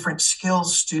use different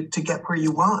skills to get where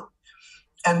you want.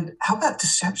 And how about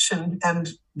deception and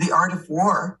the art of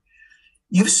war?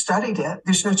 You've studied it.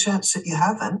 There's no chance that you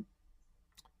haven't.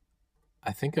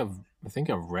 I think I've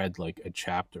read like a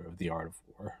chapter of The Art of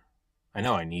War. I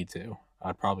know I need to.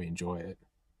 I'd probably enjoy it.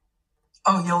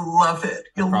 Oh, you'll love it.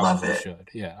 You'll love it. Should,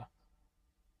 yeah.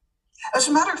 As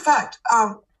a matter of fact,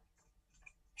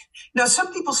 now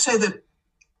some people say that,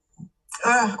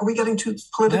 are we getting too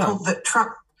political? No.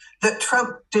 That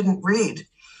Trump didn't read.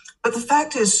 But the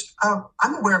fact is,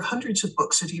 I'm aware of hundreds of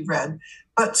books that he read,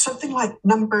 but something like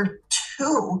number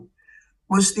 2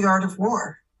 was The Art of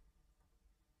War.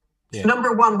 Yeah.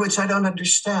 Number 1, which I don't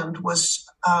understand, was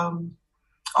All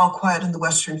Quiet on the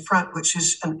Western Front, which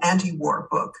is an anti-war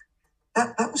book.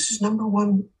 That was his number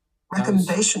 1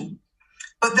 recommendation.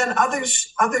 But then others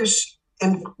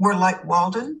were like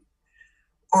Walden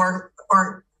or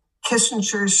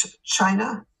Kissinger's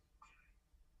China.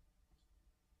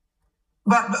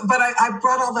 But I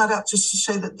brought all that up just to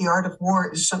say that The Art of War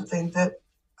is something that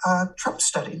Trump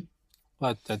studied.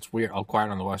 But that's weird. All Quiet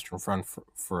on the Western Front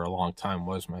for a long time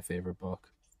was my favorite book.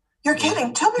 You're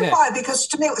kidding. Tell me why, because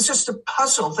to me it was just a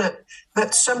puzzle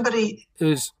that somebody...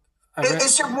 Is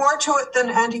there more to it than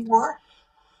anti-war?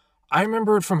 I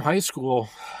remember it from high school,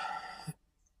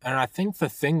 and I think the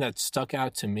thing that stuck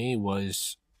out to me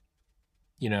was,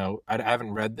 I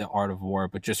haven't read The Art of War,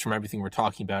 but just from everything we're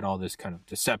talking about, all this kind of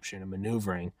deception and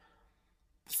maneuvering,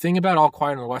 the thing about All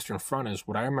Quiet on the Western Front is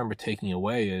what I remember taking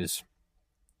away is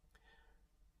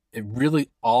it really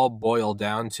all boiled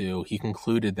down to he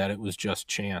concluded that it was just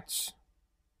chance.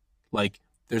 Like,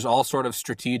 there's all sort of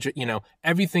strategic,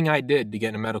 everything I did to get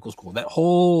into medical school, that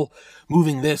whole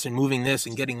moving this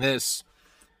and getting this,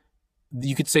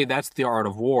 you could say that's the art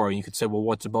of war. And you could say, well,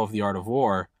 what's above the art of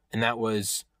war? And that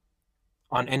was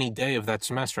on any day of that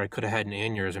semester, I could have had an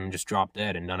aneurysm and just dropped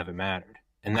dead and none of it mattered.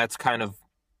 And that's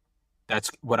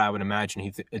what I would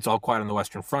imagine. It's All Quiet on the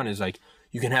Western Front is like,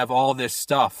 you can have all this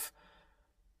stuff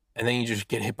and then you just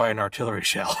get hit by an artillery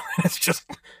shell.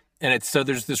 So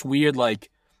there's this weird, like,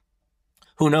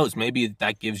 who knows, maybe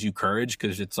that gives you courage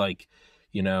because it's like,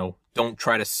 don't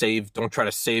try to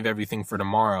save everything for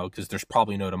tomorrow, because there's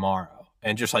probably no tomorrow.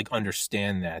 And just like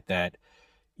understand that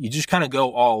you just kind of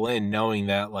go all in, knowing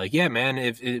that, like, yeah, man,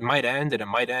 if it might end, and it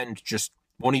might end, just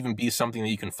won't even be something that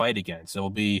you can fight against. It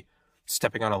will be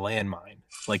stepping on a landmine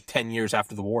like 10 years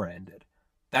after the war ended.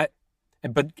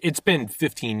 But it's been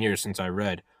 15 years since I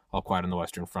read All Quiet on the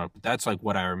Western Front, but that's like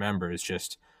what I remember, is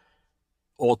just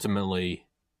ultimately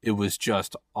it was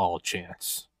just all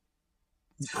chance.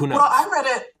 Who knows? Well, I read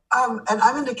it, and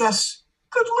I'm going to guess,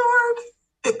 good Lord,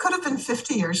 it could have been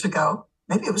 50 years ago.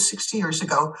 Maybe it was 60 years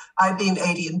ago. I being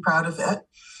 80 and proud of it.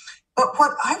 But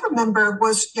what I remember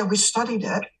was, we studied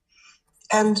it.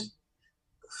 And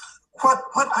what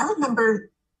I remember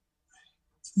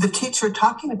the teacher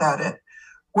talking about it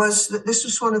was that this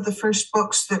was one of the first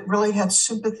books that really had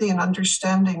sympathy and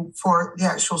understanding for the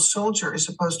actual soldier as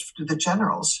opposed to the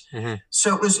generals. Mm-hmm.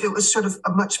 So it was sort of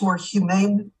a much more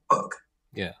humane book.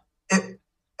 Yeah.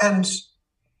 And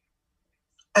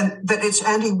that its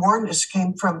anti-warness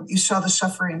came from, you saw the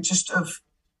suffering just of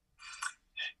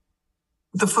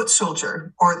the foot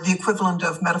soldier, or the equivalent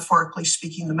of, metaphorically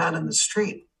speaking, the man in the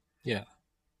street. Yeah.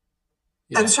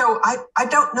 And so I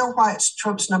don't know why it's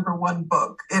Trump's number one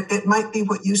book. It might be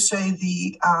what you say,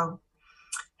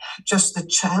 just the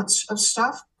chance of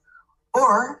stuff.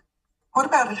 Or what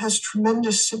about it has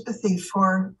tremendous sympathy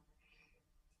for,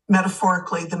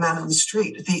 metaphorically, the man in the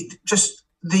street,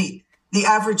 the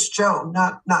average Joe,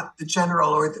 not the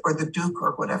general or the duke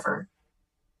or whatever.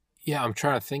 Yeah, I'm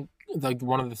trying to think. Like,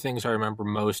 one of the things I remember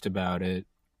most about it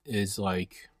is,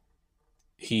 like,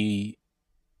 he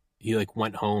like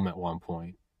went home at one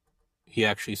point. He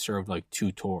actually served like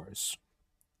 2 tours.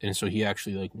 And so he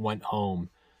actually like went home,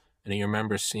 and he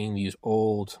remembers seeing these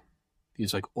old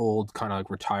kind of like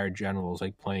retired generals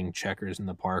like playing checkers in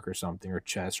the park or something, or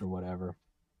chess or whatever.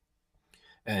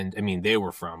 And I mean, they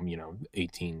were from,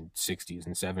 1860s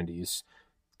and 70s,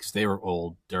 because they were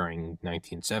old during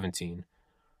 1917.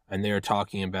 And they were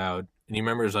talking about, and he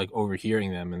remembers like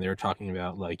overhearing them, and they were talking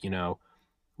about, like,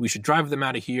 we should drive them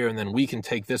out of here, and then we can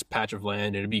take this patch of land,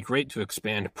 and it'd be great to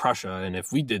expand Prussia. And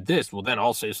if we did this, well, then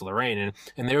Alsace-Lorraine.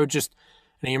 And they were just,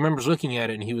 and he remembers looking at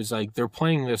it, and he was like, they're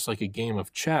playing this like a game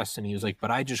of chess. And he was like, but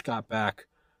I just got back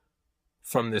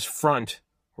from this front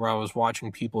where I was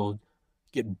watching people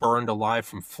get burned alive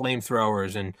from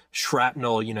flamethrowers and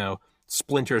shrapnel,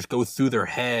 splinters go through their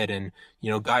head, and,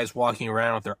 guys walking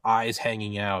around with their eyes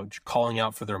hanging out, calling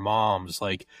out for their moms.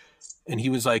 Like, and he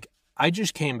was like, I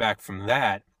just came back from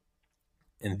that,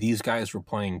 and these guys were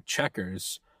playing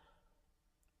checkers.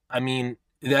 I mean,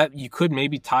 that you could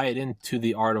maybe tie it into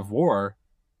the art of war.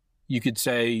 You could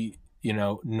say,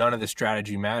 none of the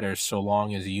strategy matters so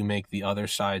long as you make the other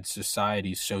side's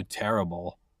society so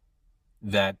terrible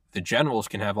that the generals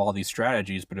can have all these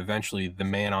strategies, but eventually the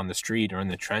man on the street or in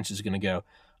the trench is going to go,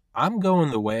 I'm going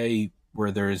the way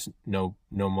where there is no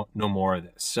more of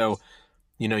this. So,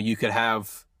 you could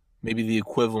have, maybe the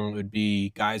equivalent would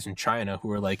be guys in China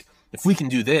who are like, if we can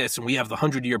do this, and we have the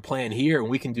 100-year plan here, and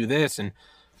we can do this, and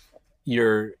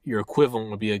your equivalent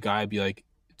would be a guy be like,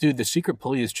 dude, the secret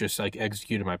police just like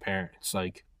executed my parents.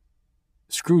 Like,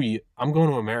 screw you. I'm going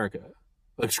to America.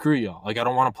 Like, screw y'all. Like, I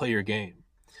don't want to play your game.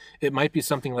 It might be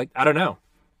something like, I don't know.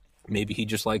 Maybe he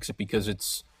just likes it because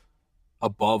it's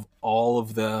above all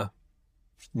of the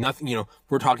nothing,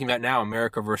 we're talking about now,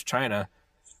 America versus China.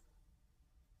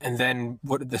 And then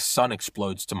what? The sun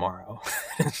explodes tomorrow.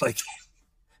 It's like,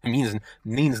 it means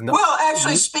nothing. Well,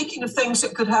 actually, speaking of things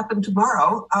that could happen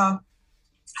tomorrow, how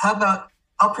about,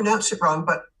 I'll pronounce it wrong,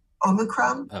 but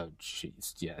Omicron? Oh,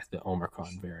 jeez. Yeah, the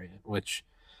Omicron variant, which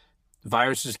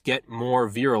viruses get more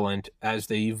virulent as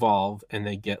they evolve, and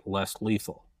they get less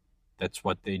lethal. That's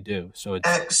what they do. So it's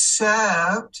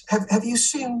except, have you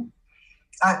seen?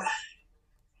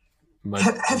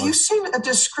 Have you seen a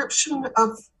description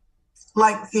of,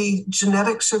 like, the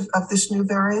genetics of this new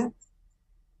variant?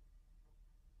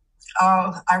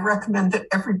 I recommend that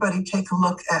everybody take a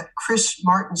look at Chris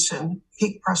Martinson,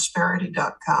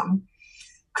 peakprosperity.com.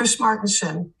 Chris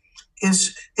Martinson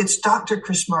it's Dr.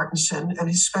 Chris Martinson, and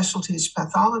his specialty is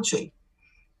pathology.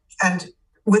 And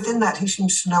within that, he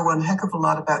seems to know one heck of a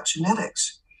lot about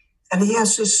genetics. And he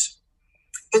has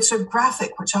it's a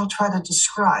graphic, which I'll try to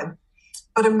describe.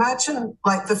 But imagine,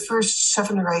 like, the first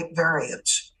 7 or 8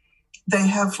 variants. They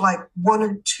have like 1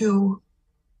 or 2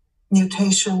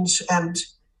 mutations, and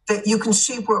that you can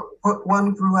see what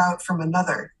one grew out from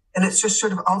another. And it's just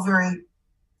sort of all very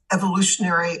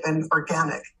evolutionary and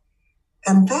organic.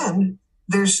 And then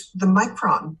there's the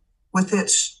micron with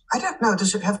its, I don't know,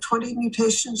 does it have 20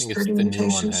 mutations, 30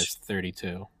 mutations? New one has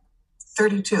 32.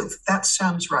 32, that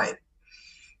sounds right.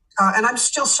 And I'm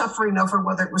still suffering over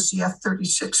whether it was the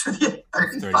F-36 or the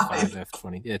F-35.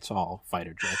 F-20. It's all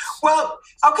fighter jets. Well,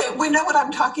 okay, we know what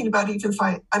I'm talking about, even if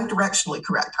I'm directionally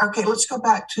correct. Okay, let's go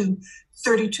back to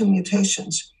 32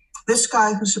 mutations. This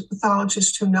guy who's a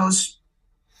pathologist who knows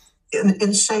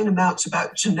insane amounts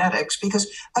about genetics, because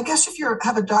I guess if you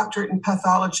have a doctorate in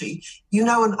pathology, you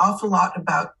know an awful lot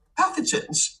about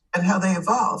pathogens and how they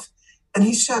evolve. And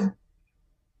he said,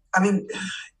 I mean,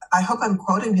 I hope I'm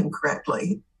quoting him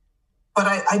correctly, but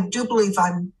I do believe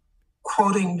I'm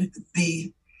quoting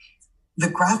the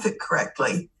graphic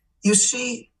correctly. You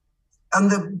see on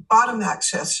the bottom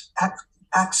axis,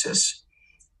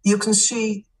 you can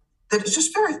see that it's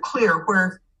just very clear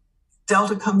where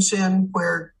delta comes in,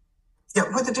 where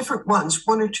the different ones,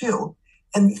 one or two,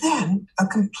 and then a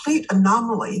complete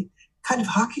anomaly, kind of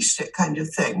hockey stick kind of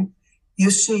thing.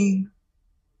 You see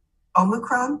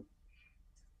Omicron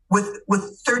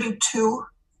with 32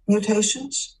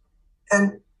 mutations,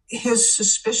 and his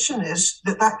suspicion is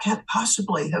that can't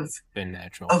possibly have been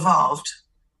natural, evolved.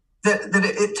 That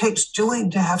it takes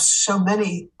doing to have so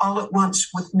many all at once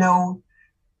with no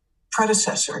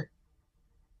predecessor.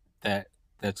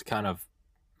 That's kind of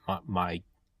my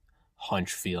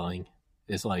hunch feeling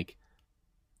is like,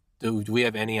 do we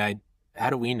have any idea? How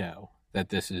do we know that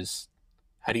this is?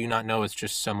 How do you not know it's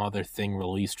just some other thing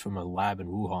released from a lab in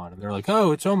Wuhan? And they're like,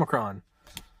 oh, it's Omicron.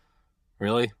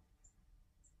 Really?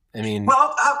 I mean...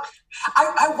 Well,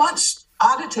 I once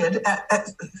audited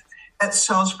at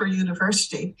Salisbury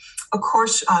University a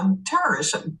course on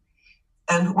terrorism.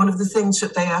 And one of the things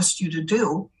that they asked you to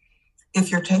do, if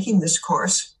you're taking this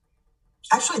course,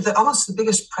 actually almost the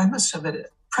biggest premise of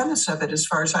it, as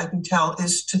far as I can tell,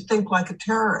 is to think like a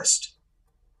terrorist.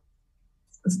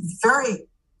 Very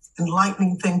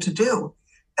enlightening thing to do.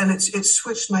 And it's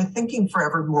switched my thinking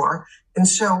forevermore. And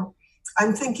so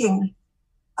I'm thinking,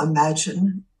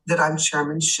 imagine that I'm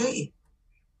Chairman Xi,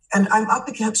 and I'm up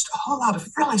against a whole lot of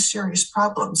really serious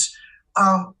problems.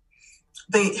 I've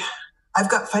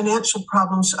got financial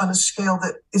problems on a scale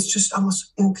that is just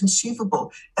almost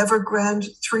inconceivable. Evergrande,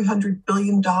 $300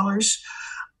 billion.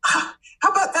 How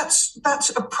about that's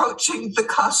approaching the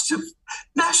cost of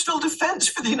national defense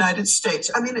for the United States?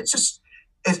 I mean, it's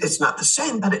not the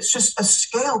same, but it's just a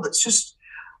scale that's just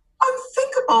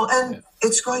unthinkable, and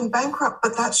it's going bankrupt.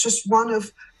 But that's just one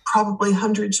of probably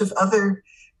hundreds of other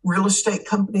real estate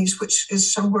companies, which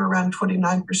is somewhere around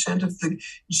 29% of the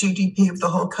GDP of the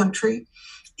whole country.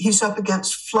 He's up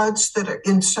against floods that are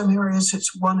in some areas,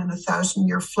 it's 1 in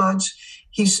 1,000-year floods.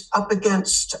 He's up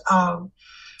against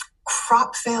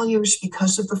crop failures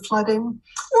because of the flooding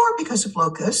or because of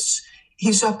locusts.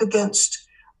 He's up against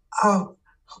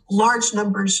large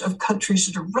numbers of countries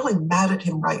that are really mad at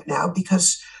him right now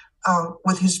because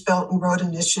with his Belt and Road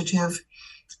Initiative,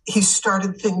 he's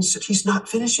started things that he's not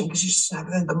finishing because he's just not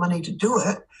having the money to do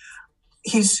it.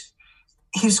 He's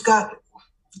got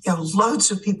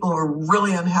loads of people who are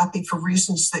really unhappy for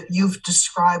reasons that you've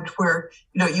described, where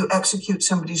you execute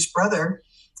somebody's brother,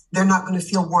 they're not going to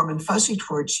feel warm and fuzzy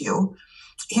towards you.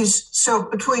 So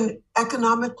between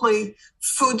economically,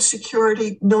 food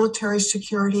security, military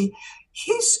security,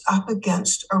 he's up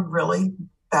against a really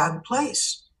bad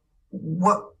place.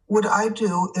 What would I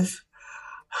do if,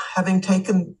 having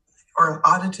taken or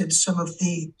audited some of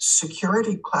the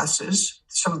security classes,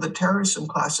 some of the terrorism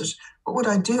classes, what would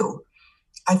I do?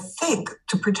 I think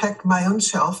to protect my own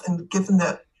self, and given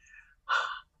that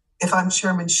if I'm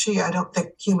Chairman Xi, I don't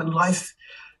think human life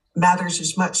matters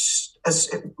as much as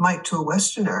it might to a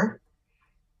Westerner,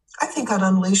 I think I'd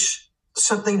unleash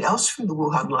something else from the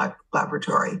Wuhan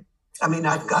laboratory. I mean,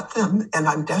 I've got them and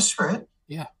I'm desperate.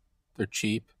 Yeah, they're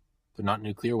cheap. They're not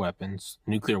nuclear weapons.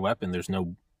 Nuclear weapon,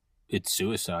 it's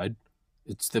suicide.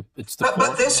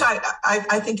 But this,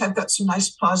 I think I've got some nice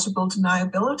plausible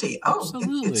deniability.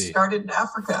 Absolutely. It started in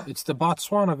Africa. It's the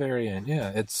Botswana variant.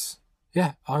 Yeah,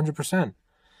 100%.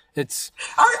 I'm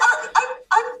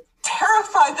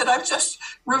terrified that I've just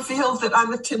revealed that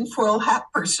I'm a tinfoil hat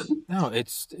person. No,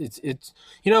 it's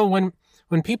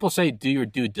when people say do your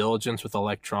due diligence with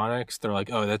electronics, they're like,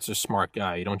 oh, that's a smart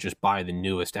guy. You don't just buy the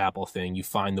newest Apple thing. You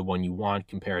find the one you want,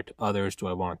 compare it to others. Do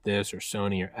I want this or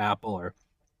Sony or Apple? Or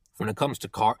when it comes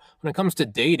to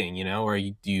dating, or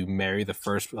do you marry the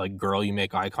first girl you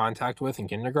make eye contact with in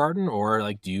kindergarten,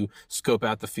 or do you scope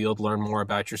out the field, learn more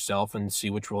about yourself, and see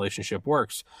which relationship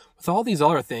works? With all these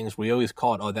other things, we always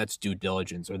call it, oh, that's due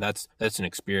diligence, or that's an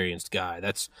experienced guy.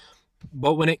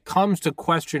 But when it comes to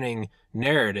questioning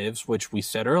narratives, which we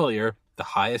said earlier, the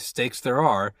highest stakes there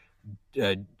are,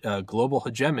 global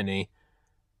hegemony,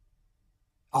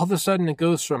 all of a sudden it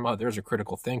goes from, oh, there's a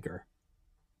critical thinker,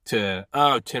 to,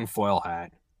 oh, tinfoil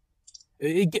hat.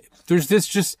 There's this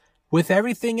just with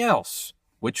everything else.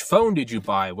 Which phone did you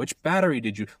buy? Which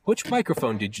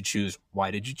microphone did you choose?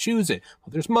 Why did you choose it?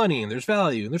 Well, there's money and there's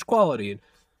value and there's quality.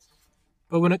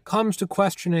 But when it comes to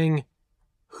questioning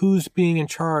who's being in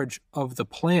charge of the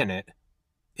planet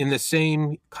in the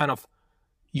same kind of,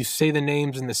 you say the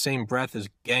names in the same breath as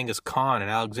Genghis Khan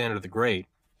and Alexander the Great,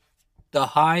 the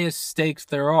highest stakes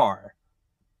there are.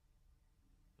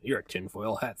 You're a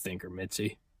tinfoil hat thinker,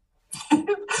 Mitzi.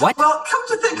 What? Well, come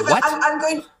to think of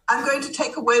it, I'm going to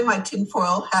take away my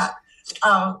tinfoil hat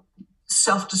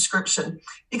self-description,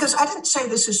 because I didn't say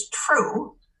this is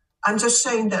true. I'm just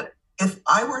saying that if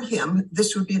I were him,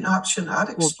 this would be an option I'd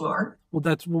explore. Well,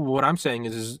 that's what I'm saying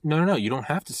is no. You don't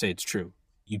have to say it's true.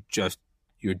 You're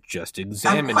just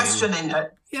examining. I'm questioning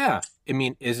it. Yeah. I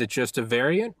mean, is it just a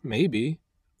variant? Maybe.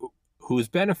 Who's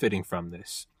benefiting from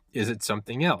this? Is it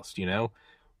something else?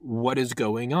 What is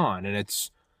going on?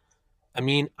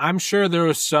 And I'm sure there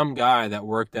was some guy that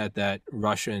worked at that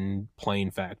Russian plane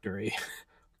factory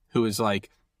who was like,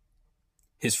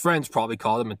 his friends probably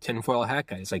called him a tinfoil hat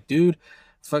guy. He's like, dude,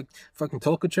 fucking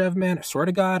Tolkachev, man, I swear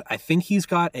to God, I think he's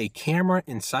got a camera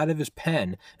inside of his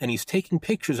pen and he's taking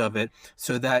pictures of it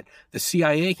so that the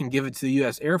CIA can give it to the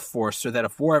U.S. Air Force so that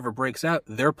if war ever breaks out,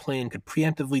 their plane could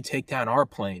preemptively take down our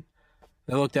plane.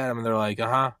 They looked at him and they're like,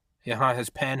 his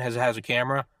pen has a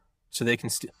camera so they can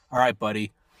all right,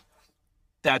 buddy.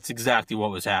 That's exactly what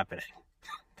was happening.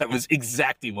 That was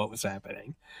exactly what was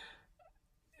happening.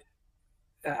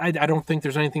 I don't think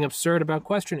there's anything absurd about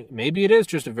questioning. Maybe it is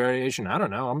just a variation. I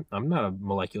don't know. I'm not a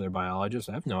molecular biologist.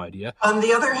 I have no idea. On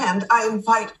the other hand, I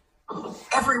invite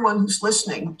everyone who's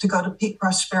listening to go to Peak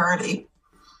Prosperity.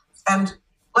 And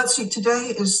let's see,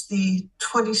 today is the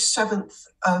 27th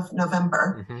of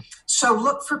November. Mm-hmm. So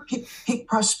look for Peak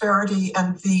Prosperity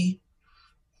and if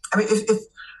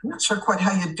I'm not sure quite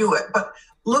how you do it, but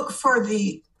look for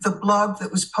the blog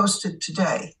that was posted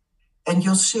today, and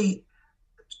you'll see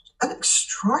an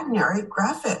extraordinary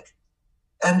graphic.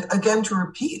 And again, to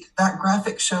repeat, that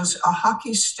graphic shows a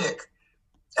hockey stick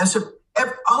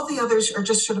all the others are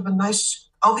just sort of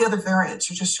all the other variants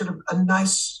are just sort of a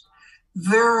nice,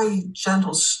 very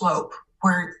gentle slope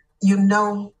where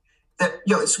that,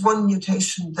 it's one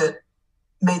mutation that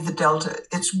made the delta.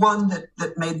 It's one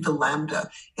that made the lambda.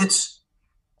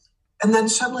 And then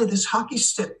suddenly this hockey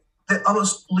stick that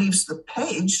almost leaves the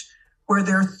page where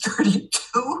there are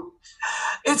 32.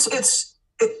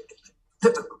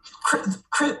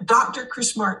 Dr.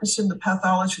 Chris Martenson, the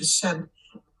pathologist, said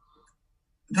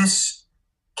this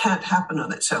can't happen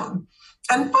on its own.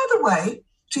 And by the way,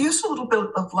 to use a little bit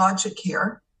of logic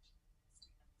here,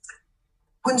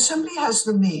 when somebody has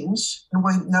the means, and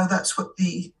we know that's what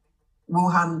the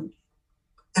Wuhan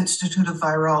Institute of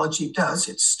Virology does,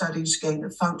 it studies gain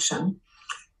of function,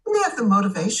 and they have the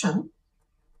motivation.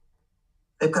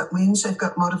 They've got means, they've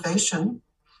got motivation.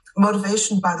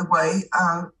 Motivation, by the way,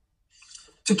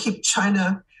 to keep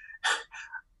China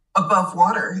above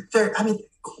water.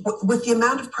 With the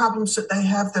amount of problems that they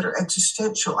have that are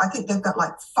existential, I think they've got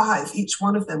like 5, each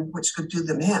one of them, which could do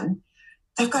them in.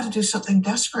 They've got to do something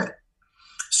desperate.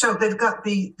 So they've got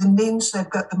the means, they've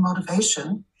got the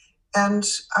motivation, and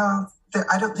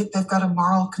I don't think they've got a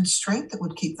moral constraint that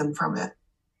would keep them from it.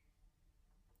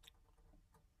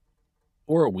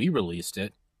 Or we released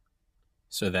it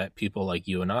so that people like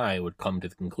you and I would come to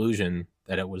the conclusion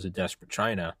that it was a desperate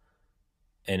China,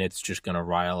 and it's just going to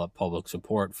rile up public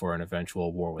support for an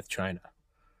eventual war with China.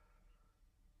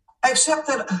 Except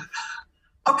that,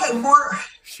 okay, more.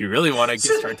 You really want to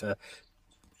start to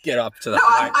get up to the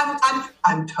high.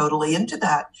 I'm totally into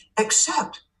that.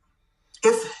 Except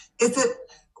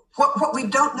what we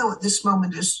don't know at this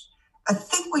moment is, I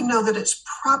think we know that it's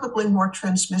probably more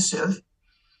transmissive.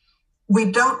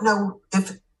 We don't know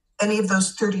if any of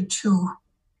those 32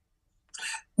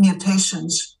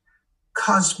 mutations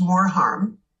cause more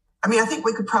harm. I think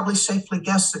we could probably safely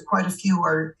guess that quite a few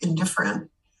are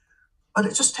indifferent, but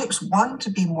it just takes one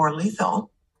to be more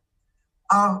lethal.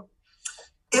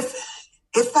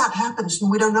 If that happens, and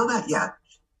we don't know that yet,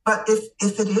 but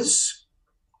if it is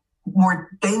more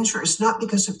dangerous, not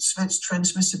because of its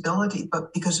transmissibility,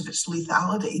 but because of its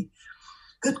lethality,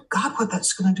 good God, what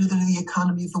that's going to do to the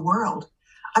economy of the world.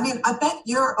 I bet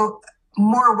you're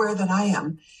more aware than I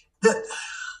am that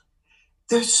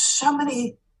there's so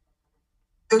many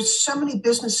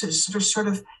businesses that are sort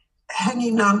of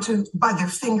hanging on to by their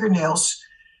fingernails.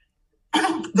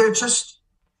 They're just,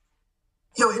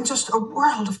 in just a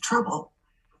world of trouble.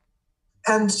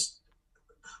 And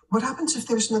what happens if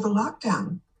there's another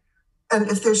lockdown? And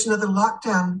if there's another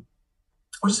lockdown,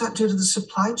 what does that do to the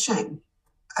supply chain?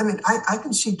 I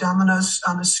can see dominoes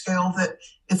on a scale that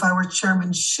if I were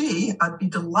Chairman Xi, I'd be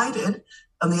delighted.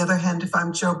 On the other hand, if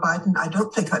I'm Joe Biden, I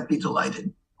don't think I'd be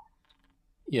delighted.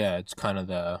 Yeah, it's kind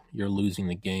of you're losing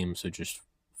the game, so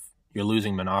you're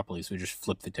losing Monopoly, so just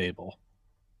flip the table.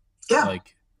 Yeah.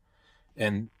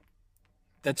 And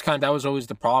that was always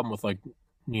the problem with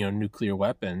nuclear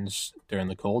weapons during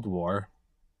the Cold War,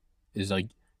 is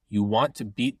you want to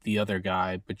beat the other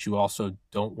guy, but you also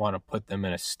don't want to put them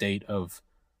in a state of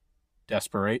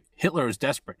desperate. Hitler was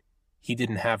desperate. He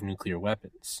didn't have nuclear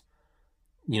weapons.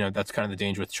 That's kind of the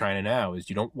danger with China now, is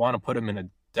you don't want to put them in a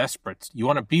desperate. You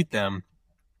want to beat them,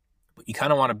 but you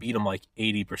kind of want to beat them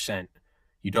 80%.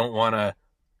 You don't want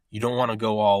to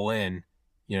go all in.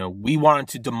 We wanted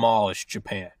to demolish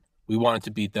Japan. We wanted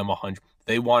to beat them 100.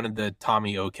 They wanted the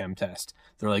Tommy Okem test.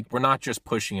 They're like, we're not just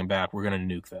pushing them back. We're going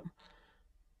to nuke them.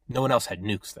 No one else had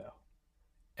nukes, though.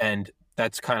 And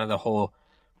that's kind of the whole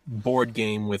board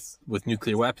game with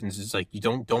nuclear weapons, is you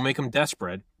don't make them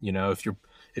desperate.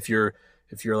 If you're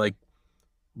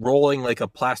rolling a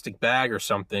plastic bag or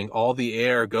something, all the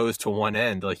air goes to one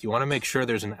end. You want to make sure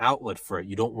there's an outlet for it.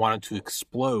 You don't want it to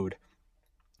explode.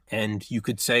 And you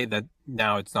could say that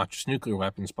now it's not just nuclear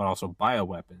weapons, but also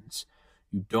bioweapons.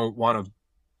 You don't want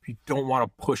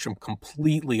to push them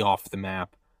completely off the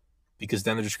map, because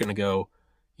then they're just going to go,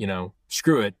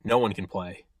 screw it, no one can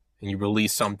play. And you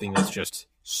release something that's just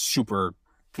super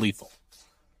lethal.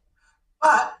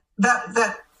 But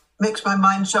that makes my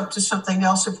mind jump to something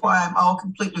else of why I'm all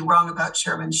completely wrong about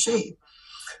Chairman Xi.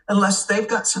 Unless they've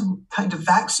got some kind of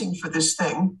vaccine for this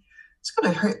thing, it's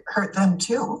going to hurt them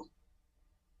too.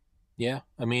 Yeah,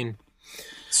 I mean...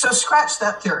 So scratch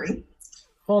that theory.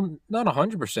 Well, not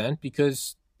 100%,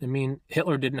 because,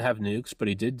 Hitler didn't have nukes, but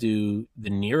he did do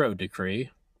the Nero decree.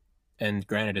 And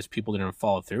granted, his people didn't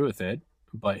follow through with it,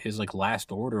 but his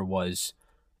last order it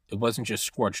wasn't just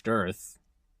scorched earth.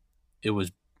 It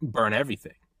was burn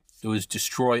everything. It was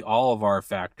destroy all of our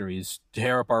factories,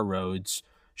 tear up our roads,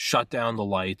 shut down the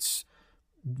lights,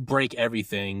 break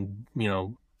everything,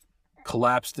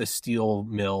 collapse the steel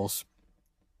mills.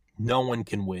 No one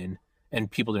can win. And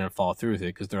people didn't follow through with it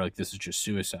because they're like, this is just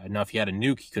suicide. Now, if he had a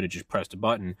nuke, he could have just pressed a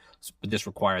button, but this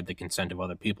required the consent of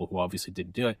other people who obviously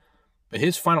didn't do it. But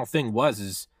his final thing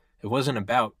it wasn't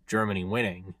about Germany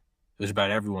winning. It was about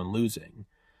everyone losing.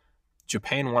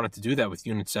 Japan wanted to do that with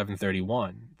Unit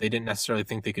 731. They didn't necessarily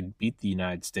think they could beat the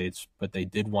United States, but they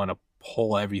did want to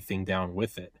pull everything down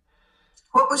with it.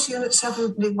 What was Unit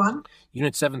 731?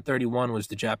 Unit 731 was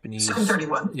the Japanese...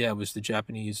 731? Yeah, it was the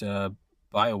Japanese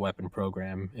bioweapon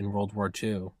program in World War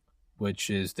II, which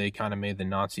is they kind of made the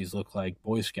Nazis look like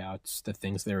Boy Scouts, the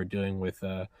things they were doing with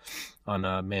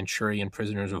on Manchurian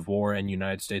prisoners of war and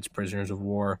United States prisoners of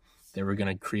war. They were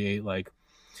going to create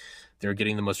they were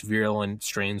getting the most virulent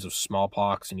strains of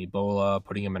smallpox and Ebola,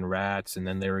 putting them in rats, and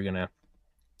then they were going to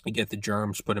get the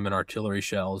germs, put them in artillery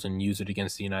shells, and use it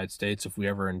against the United States if we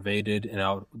ever invaded,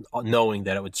 and knowing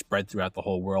that it would spread throughout the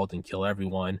whole world and kill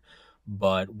everyone.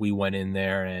 But we went in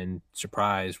there and,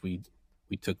 surprise, we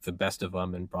took the best of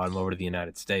them and brought them over to the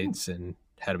United States and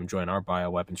had them join our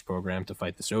bioweapons program to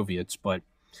fight the Soviets. But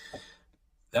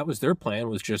that was their plan,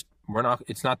 was just,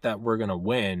 it's not that we're going to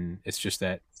win, it's just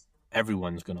that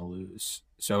everyone's going to lose.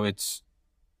 So it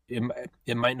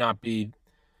might not be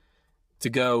to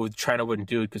go, China wouldn't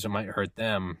do it because it might hurt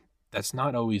them. That's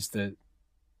not always the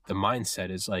mindset.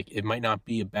 Is it might not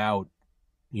be about,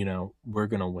 we're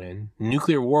going to win.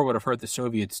 Nuclear war would have hurt the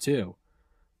Soviets too,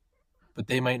 but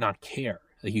they might not care.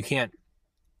 You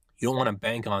don't want to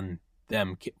bank on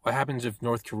them. What happens if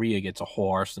North Korea gets a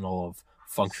whole arsenal of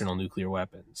functional nuclear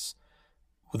weapons?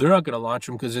 Well, they're not going to launch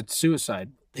them because it's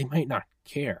suicide. They might not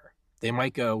care. They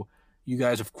might go, you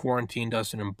guys have quarantined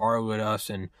us and embargoed us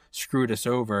and screwed us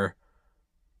over.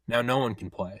 Now no one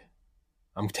can play.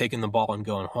 I'm taking the ball and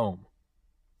going home.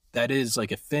 That is a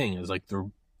thing. Is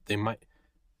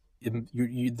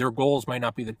their goals might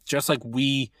not be just like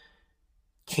we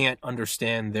can't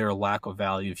understand their lack of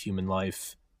value of human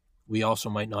life. We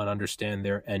also might not understand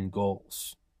their end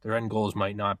goals. Their end goals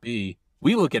might not be,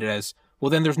 we look at it as, well,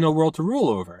 then there's no world to rule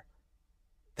over.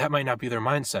 That might not be their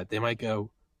mindset. They might go,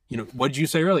 what did you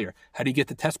say earlier? How do you get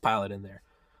the test pilot in there?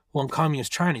 Well, in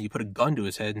communist China, you put a gun to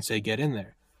his head and say, get in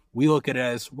there. We look at it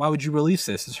as, why would you release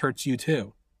this? This hurts you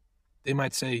too. They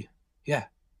might say, yeah.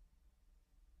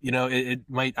 It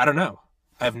might, I don't know.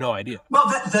 I have no idea.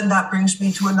 Well, then that brings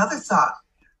me to another thought.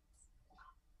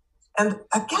 And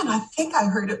again, I think I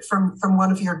heard it from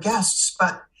one of your guests,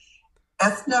 but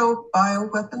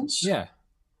ethno-bioweapons? Yeah.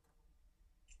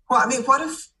 Well,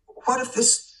 what if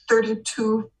this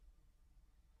 32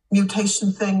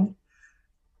 mutation thing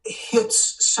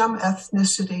hits some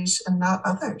ethnicities and not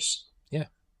others? Yeah.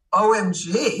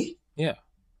 OMG. Yeah.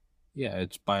 Yeah,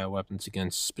 it's bioweapons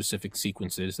against specific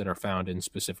sequences that are found in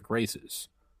specific races.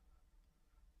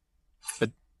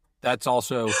 But that's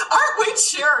also... Aren't we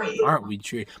cheery? Aren't we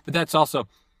cheery? But that's also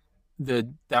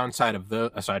the downside of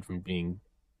aside from being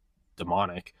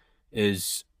demonic,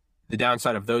 is the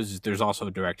downside of those is there's also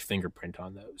a direct fingerprint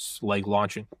on those. Like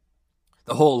launching...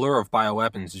 The whole allure of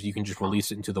bioweapons is you can just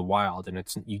release it into the wild, and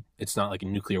it's not like a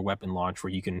nuclear weapon launch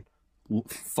where you can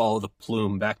follow the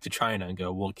plume back to China and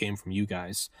go, well, it came from you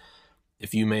guys.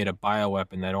 If you made a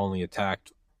bioweapon that only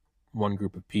attacked one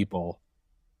group of people,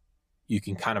 you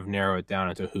can kind of narrow it down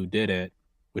into who did it,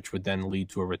 which would then lead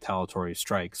to a retaliatory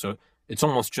strike. So it's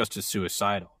almost just as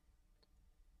suicidal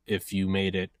if you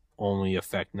made it only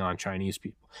affect non-Chinese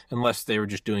people, unless they were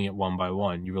just doing it one by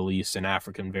one. You release an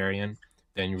African variant,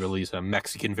 then you release a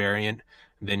Mexican variant,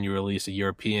 then you release a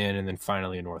European, and then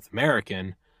finally a North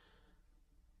American.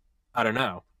 I don't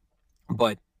know.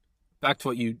 But back to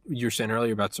what you were saying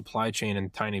earlier about supply chain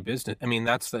and tiny business. I mean,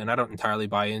 and I don't entirely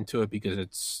buy into it, because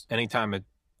it's anytime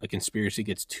a conspiracy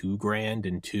gets too grand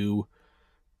and too,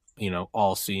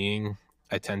 all-seeing,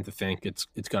 I tend to think it's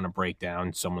going to break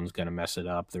down. Someone's going to mess it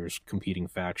up. There's competing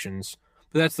factions.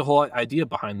 But that's the whole idea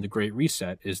behind the Great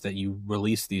Reset, is that you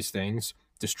release these things,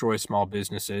 destroy small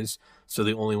businesses, so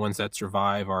the only ones that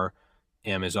survive are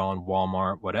Amazon,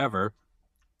 Walmart, whatever.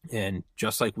 And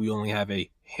just like we only have a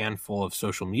handful of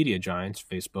social media giants,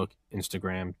 Facebook,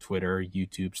 Instagram, Twitter,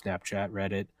 YouTube, Snapchat,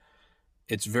 Reddit,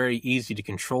 it's very easy to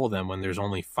control them when there's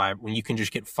only 5, when you can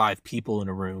just get 5 people in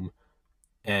a room,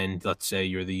 and let's say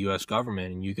you're the US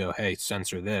government and you go, hey,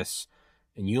 censor this,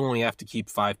 and you only have to keep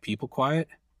 5 people quiet,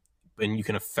 and you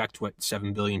can affect what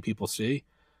 7 billion people see.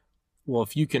 Well,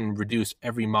 if you can reduce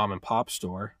every mom and pop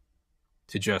store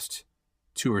to just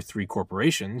 2 or 3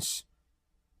 corporations,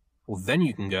 well, then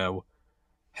you can go,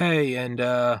 hey, and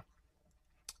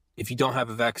if you don't have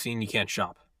a vaccine, you can't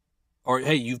shop. Or,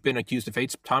 hey, you've been accused of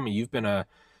hate. Tommy, you've been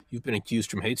accused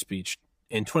from hate speech.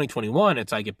 In 2021,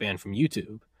 it's I get banned from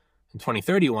YouTube. In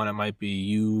 2031, it might be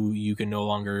you can no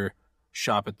longer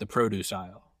shop at the produce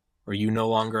aisle, or you no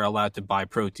longer allowed to buy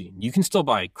protein. You can still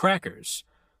buy crackers,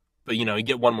 but you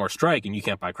get one more strike and you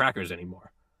can't buy crackers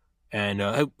anymore.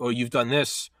 And you've done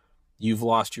this, you've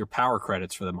lost your power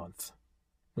credits for the month.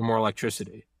 No more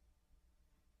electricity.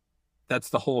 That's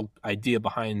the whole idea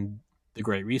behind the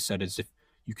Great Reset, is if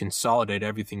you consolidate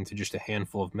everything to just a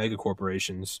handful of mega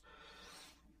corporations,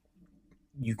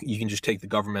 you can just take the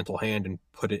governmental hand and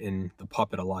put it in the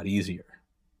puppet a lot easier.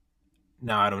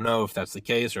 Now, I don't know if that's the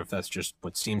case or if that's just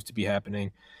what seems to be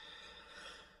happening.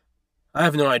 I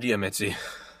have no idea, Mitzi. I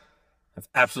have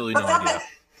absolutely no idea.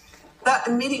 That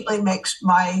immediately makes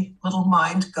my little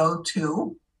mind go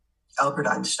to Albert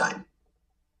Einstein.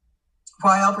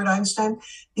 Why Albert Einstein?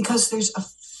 Because there's a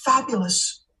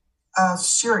fabulous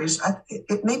series.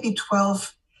 It may be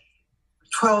 12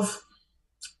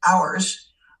 hours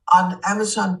on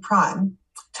Amazon Prime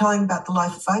telling about the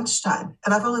life of Einstein.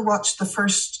 And I've only watched the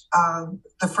first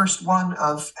one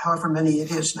of however many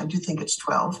it is, and I do think it's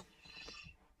 12.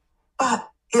 But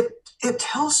it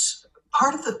tells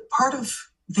part of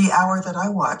the hour that I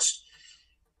watched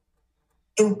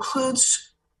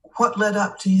includes what led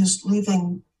up to his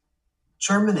leaving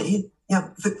Germany,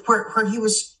 where he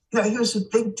was, he was a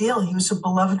big deal. He was a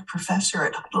beloved professor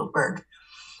at Heidelberg,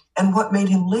 and what made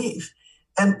him leave.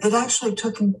 And it actually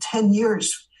took him 10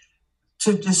 years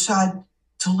to decide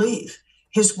to leave.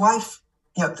 His wife,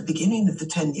 at the beginning of the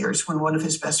 10 years, when one of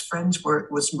his best friends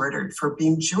was murdered for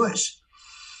being Jewish,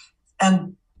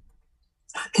 and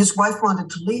his wife wanted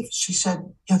to leave. She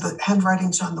said, the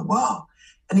handwriting's on the wall.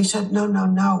 And he said, no, no,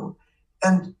 no.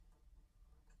 And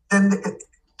then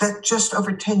that just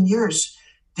over 10 years,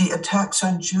 the attacks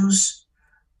on Jews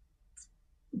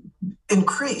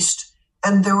increased.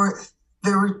 And there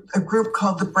were a group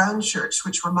called the Brown Shirts,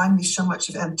 which remind me so much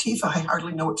of Antifa. I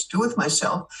hardly know what to do with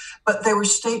myself. But they were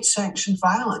state-sanctioned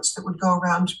violence that would go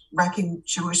around wrecking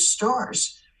Jewish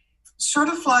stores. Sort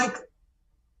of like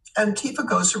Antifa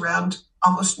goes around,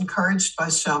 almost encouraged by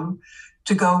some,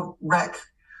 to go wreck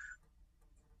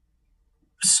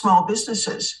small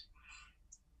businesses.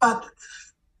 But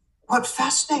what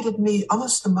fascinated me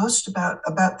almost the most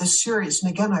about this series,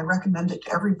 and again, I recommend it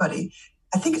to everybody,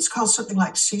 I think it's called something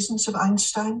like Seasons of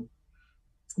Einstein,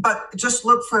 but just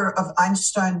look for an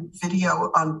Einstein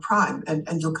video on Prime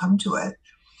and you'll come to it.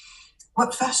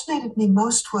 What fascinated me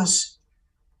most was,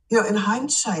 in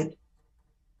hindsight,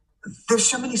 there's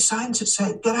so many signs that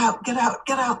say, get out, get out,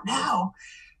 get out now.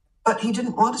 But he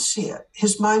didn't want to see it.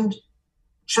 His mind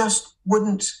just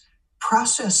wouldn't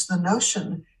process the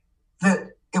notion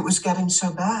that it was getting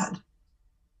so bad.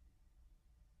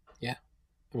 Yeah.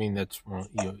 I mean, that's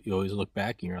you always look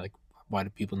back and you're like, why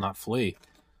did people not flee?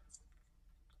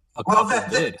 A couple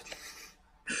did.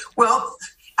 Well,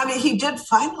 I mean, he did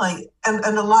finally, and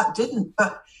a lot didn't,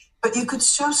 but you could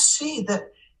so see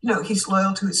that, he's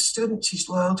loyal to his students, he's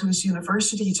loyal to his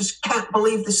university. He just can't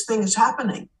believe this thing is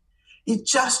happening. He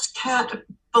just can't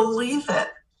believe it.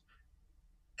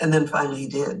 And then finally he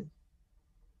did.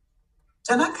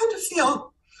 And I kind of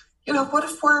feel, what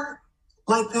if we're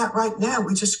like that right now?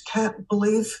 We just can't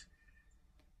believe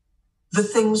the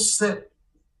things that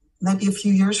maybe a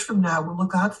few years from now will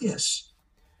look obvious.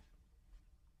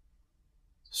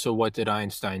 So what did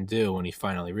Einstein do when he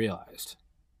finally realized?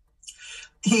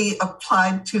 He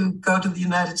applied to go to the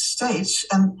United States,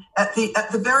 and at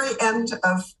the very end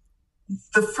of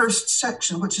the first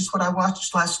section, which is what I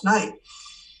watched last night,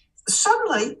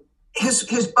 suddenly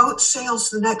his boat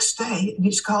sails the next day, and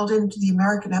he's called into the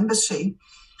American embassy,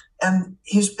 and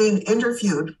he's being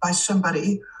interviewed by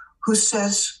somebody who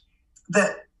says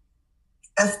that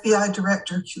FBI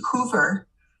Director Hoover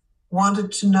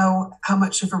wanted to know how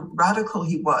much of a radical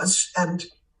he was, and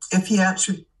if he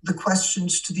answered the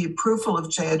questions to the approval of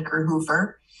J. Edgar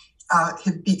Hoover,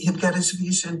 he'd get his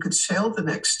visa and could sail the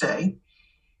next day.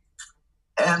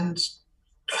 And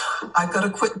I've got to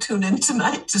quick tune in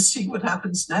tonight to see what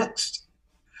happens next.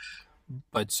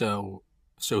 But so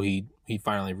he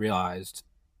finally realized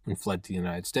and fled to the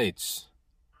United States.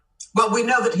 Well, we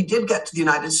know that he did get to the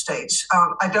United States.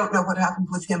 I don't know what happened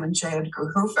with him and J.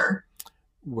 Edgar Hoover.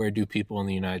 Where do people in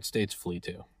the United States flee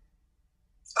to?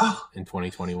 In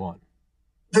 2021.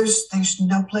 There's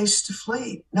no place to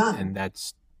flee, none.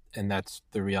 And that's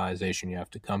the realization you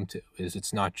have to come to, is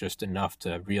it's not just enough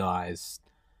to realize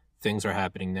things are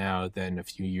happening now that in a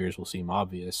few years will seem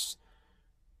obvious.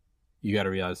 You got to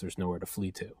realize there's nowhere to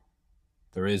flee to.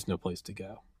 There is no place to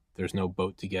go. There's no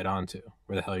boat to get onto.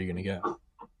 Where the hell are you going to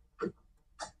go?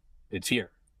 It's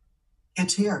here.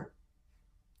 It's here.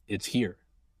 It's here.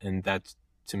 And that's,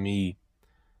 to me,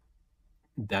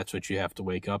 that's what you have to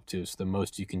wake up to. So the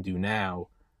most you can do now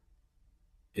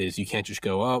is you can't just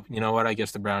go, oh, you know what, I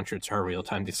guess the brown shirts are real,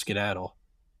 time to skedaddle.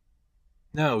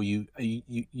 No, you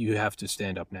have to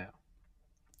stand up now.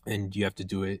 And you have to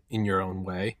do it in your own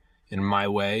way. And my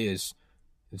way is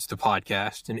it's the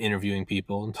podcast and interviewing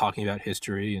people and talking about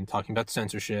history and talking about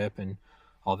censorship and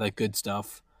all that good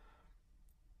stuff.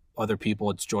 Other people,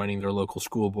 it's joining their local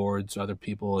school boards. Other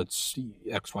people, it's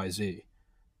XYZ.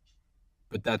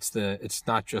 But it's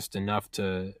not just enough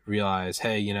to realize,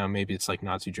 hey, maybe it's like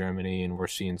Nazi Germany and we're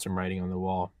seeing some writing on the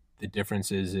wall. The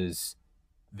difference is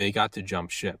they got to jump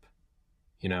ship.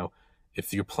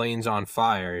 If your plane's on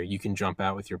fire, you can jump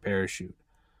out with your parachute.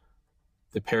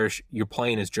 Your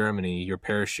plane is Germany, your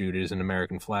parachute is an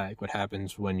American flag. What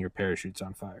happens when your parachute's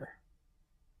on fire?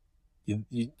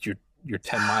 You're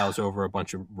 10 miles over a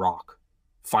bunch of rock.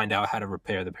 Find out how to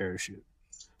repair the parachute.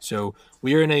 So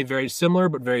we are in a very similar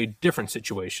but very different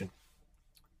situation.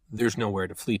 There's nowhere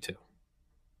to flee to.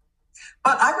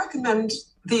 But I recommend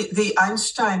the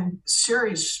Einstein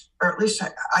series, or at least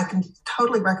I can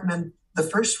totally recommend the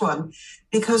first one,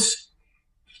 because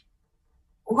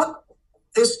what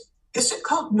is it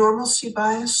called, normalcy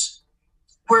bias,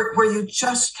 where you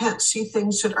just can't see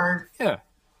things that are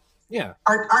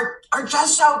are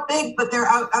just so big, but they're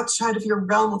outside of your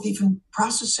realm of even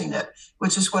processing it,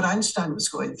 which is what Einstein was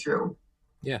going through.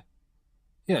 Yeah,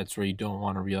 it's where you don't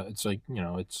want to realize. It's like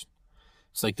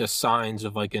it's like the signs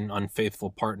of like an unfaithful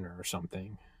partner or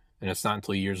something, and it's not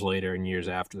until years later and years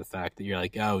after the fact that you're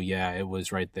like, oh yeah, it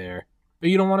was right there, but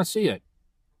you don't want to see it.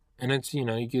 And it's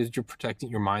you're protecting,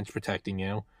 your mind's protecting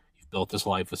you. You've built this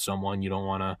life with someone, you don't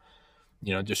want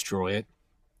to destroy it.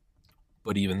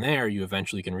 But even there, you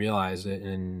eventually can realize it.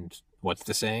 And what's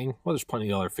the saying? Well, there's plenty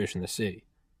of other fish in the sea.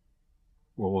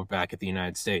 Well, we're back at the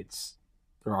United States.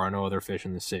 There are no other fish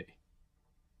in the sea.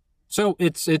 So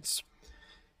it's it's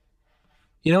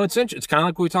kind of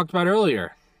like what we talked about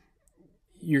earlier.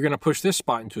 You're going to push this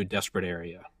spot into a desperate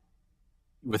area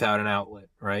without an outlet,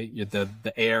 right?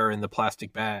 The air in the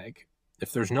plastic bag.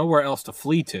 If there's nowhere else to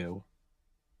flee to,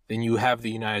 then you have the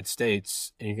United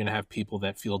States, and you're going to have people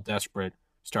that feel desperate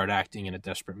start acting in a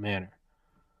desperate manner.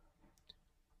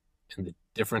 And the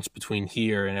difference between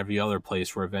here and every other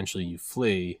place where eventually you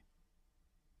flee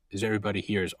is everybody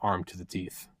here is armed to the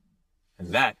teeth. And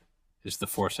that is the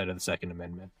foresight of the Second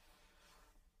Amendment.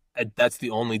 That's the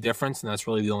only difference, and that's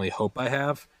really the only hope I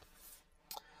have.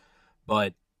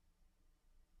 But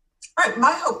all right,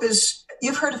 my hope is,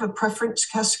 you've heard of a preference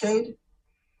cascade?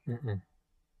 Mm-mm.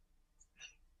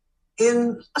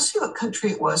 In, let's see what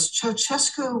country it was,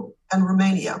 Ceausescu and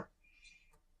Romania.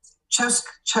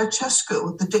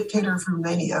 Ceausescu, the dictator of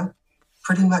Romania,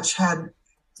 pretty much had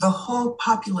the whole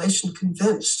population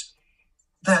convinced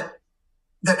that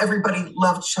everybody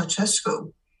loved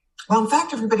Ceausescu. Well, in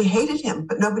fact, everybody hated him,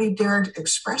 but nobody dared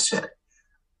express it.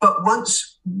 But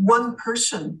once one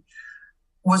person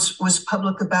was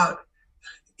public about,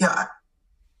 yeah,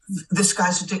 this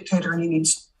guy's a dictator and he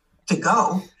needs to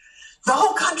go, the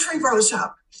whole country rose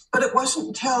up. But it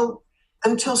wasn't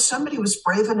until somebody was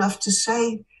brave enough to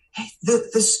say, hey,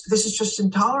 this is just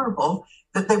intolerable,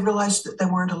 that they realized that they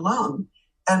weren't alone.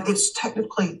 And it's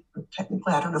technically,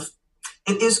 I don't know if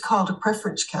it is called a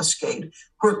preference cascade,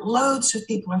 where loads of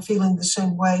people are feeling the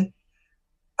same way,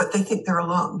 but they think they're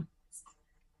alone.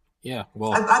 Yeah,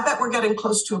 well, I bet we're getting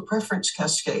close to a preference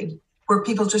cascade where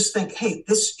people just think, hey,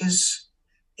 this is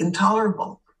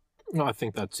intolerable. no, I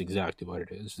think that's exactly what it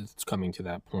is. It's coming to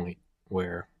that point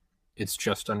where it's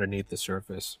just underneath the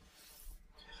surface.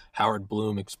 Howard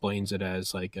Bloom explains it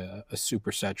as like a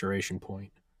super saturation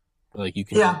point. Like you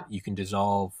can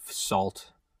dissolve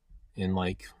salt in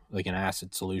like an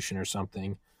acid solution or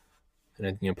something,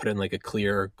 and then put it in like a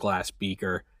clear glass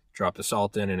beaker, drop the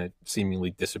salt in, and it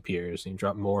seemingly disappears. And you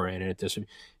drop more in, and it disappears,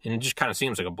 and it just kind of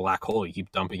seems like a black hole. You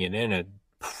keep dumping it in, it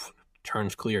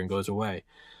turns clear and goes away.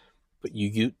 But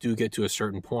you do get to a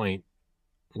certain point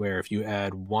where if you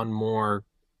add one more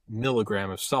milligram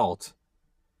of salt,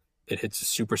 it hits a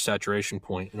super saturation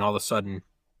point, and all of a sudden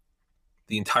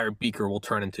the entire beaker will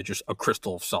turn into just a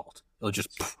crystal of salt. It'll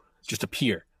just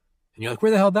appear. And you're like,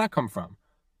 where the hell did that come from?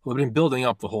 Well, it's been building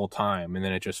up the whole time, and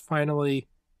then it just finally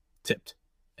tipped,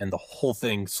 and the whole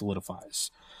thing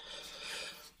solidifies.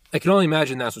 I can only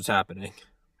imagine that's what's happening.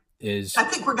 I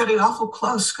think we're getting awful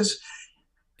close, because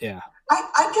yeah,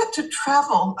 I get to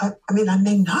travel. I mean, I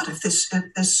may not if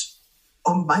this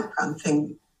Omicron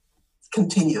thing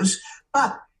continues,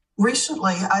 but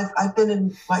recently I've been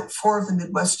in like 4 of the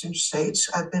Midwestern states.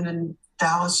 I've been in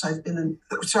Dallas. I've been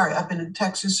in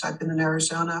Texas. I've been in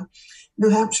Arizona, New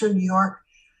Hampshire, New York.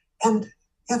 And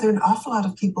yeah, there are an awful lot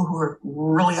of people who are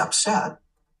really upset.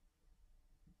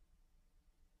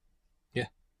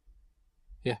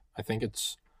 Yeah. I think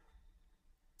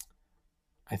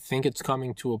it's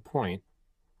coming to a point,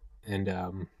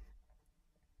 and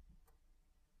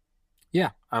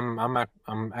yeah,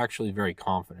 I'm actually very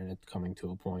confident it's coming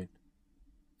to a point,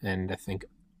 and I think,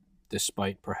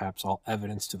 despite perhaps all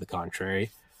evidence to the contrary,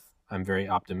 I'm very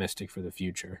optimistic for the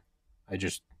future. I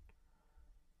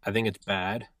think it's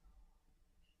bad.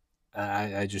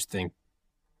 I just think,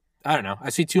 I don't know. I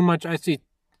see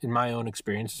in my own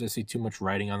experiences, I see too much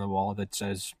writing on the wall that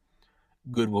says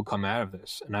good will come out of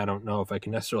this. And I don't know if I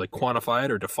can necessarily quantify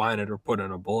it or define it or put it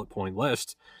in a bullet point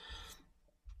list.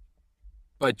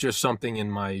 But just something in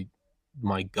my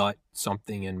gut,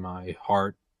 something in my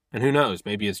heart. And who knows,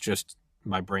 maybe it's just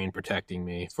my brain protecting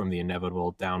me from the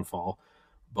inevitable downfall.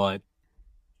 But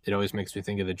it always makes me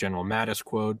think of the General Mattis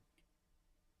quote: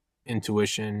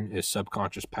 intuition is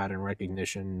subconscious pattern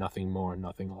recognition, nothing more,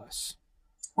 nothing less.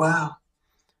 Wow.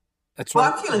 That's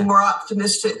I'm feeling more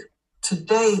optimistic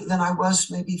today than I was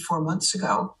maybe 4 months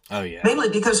ago. Oh yeah. Mainly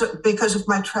because of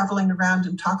my traveling around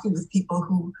and talking with people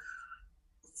who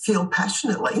feel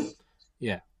passionately.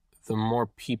 Yeah. The more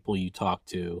people you talk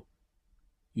to,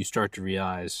 you start to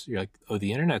realize, you're like, oh,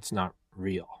 the internet's not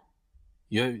real.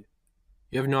 You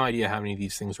have no idea how many of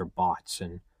these things are bots.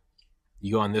 And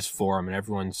you go on this forum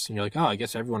and you're like, oh, I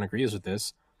guess everyone agrees with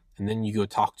this. And then you go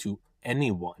talk to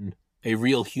anyone, a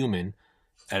real human,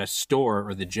 at a store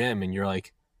or the gym, and you're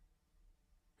like,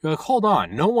 hold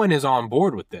on, no one is on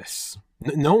board with this.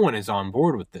 No one is on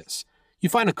board with this. You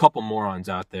find a couple morons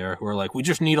out there who are like, we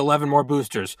just need 11 more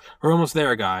boosters. We're almost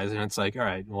there, guys. And it's like, all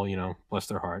right, well, bless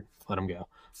their heart. Let them go.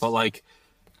 But like,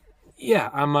 yeah,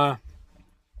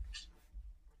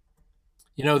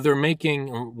 they're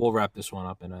making, we'll wrap this one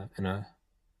up in a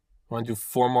want to do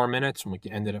 4 more minutes and we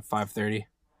can end it at 5:30?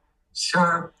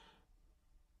 Sure.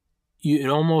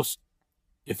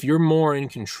 If you're more in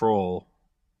control,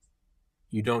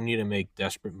 you don't need to make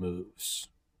desperate moves,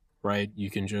 right?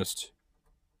 You can just,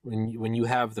 when you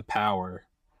have the power,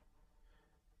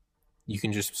 you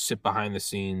can just sit behind the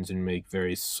scenes and make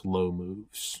very slow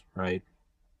moves, right?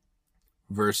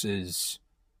 Versus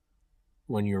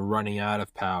when you're running out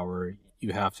of power,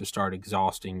 you have to start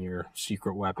exhausting your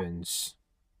secret weapons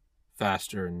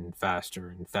faster and faster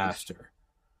and faster.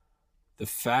 The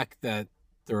fact that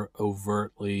they're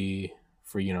overtly,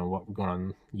 for what we're going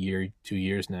on 2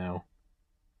 years now,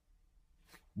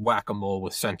 whack-a-mole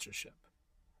with censorship.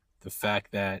 The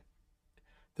fact that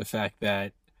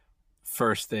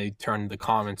first they turned the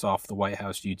comments off the White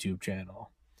House YouTube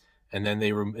channel, and then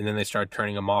they started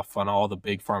turning them off on all the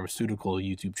big pharmaceutical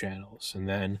YouTube channels, and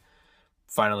then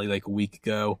finally, like a week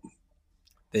ago,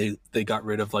 They got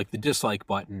rid of like the dislike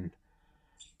button.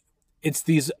 It's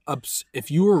these if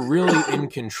you were really in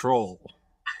control,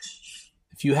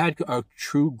 if you had a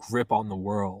true grip on the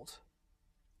world,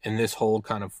 and this whole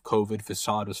kind of COVID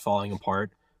facade was falling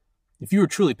apart, if you were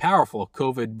truly powerful,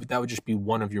 COVID, that would just be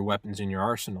one of your weapons in your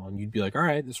arsenal, and you'd be like, all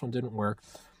right, this one didn't work.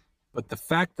 But the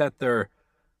fact that they're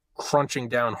crunching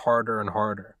down harder and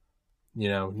harder,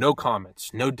 no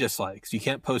comments, no dislikes, you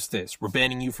can't post this, we're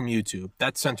banning you from YouTube,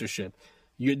 that's censorship,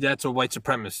 that's a white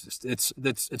supremacist,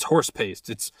 it's horse paste.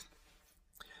 It's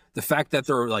the fact that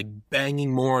they're like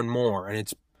banging more and more, and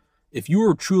it's, if you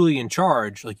were truly in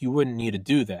charge, like, you wouldn't need to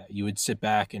do that. You would sit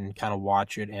back and kind of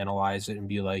watch it, analyze it, and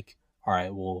be like, all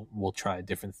right, we'll try a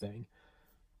different thing.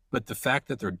 But the fact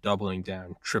that they're doubling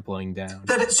down, tripling down,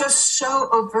 that it's just so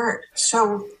overt,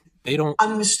 so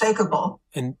unmistakable,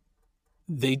 and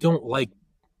they don't like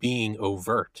being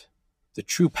overt. The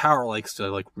true power likes to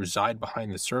like reside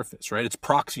behind the surface, right? It's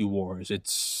proxy wars.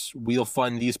 It's, we'll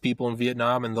fund these people in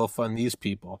Vietnam and they'll fund these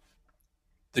people.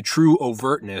 The true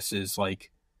overtness is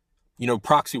like,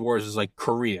 proxy wars is like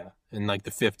Korea in like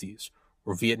the 50s,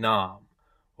 or Vietnam,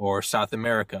 or South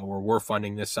America, where we're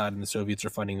funding this side and the Soviets are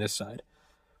funding this side.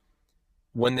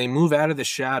 When they move out of the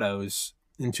shadows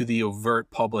into the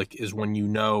overt public is when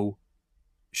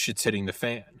shit's hitting the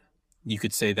fan. You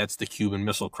could say that's the Cuban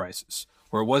Missile Crisis,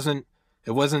 where it wasn't,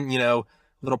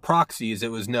 little proxies. It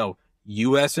was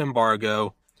U.S.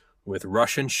 embargo with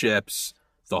Russian ships,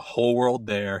 the whole world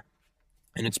there.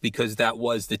 And it's because that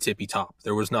was the tippy top.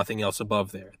 There was nothing else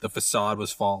above there. The facade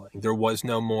was falling. There was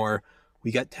no more,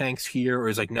 we got tanks here, or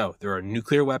it's like, no, there are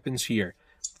nuclear weapons here.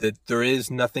 That there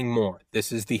is nothing more.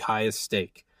 This is the highest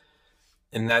stake.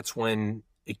 And that's when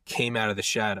it came out of the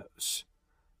shadows.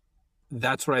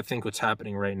 That's what I think what's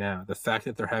happening right now. The fact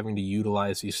that they're having to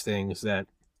utilize these things that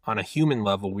on a human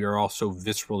level we are also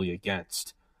viscerally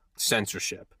against.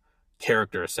 Censorship,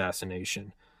 character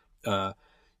assassination, where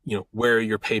are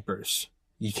your papers?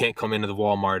 You can't come into the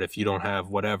Walmart if you don't have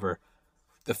whatever.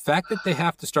 The fact that they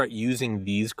have to start using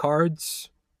these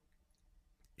cards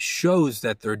shows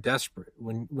that they're desperate.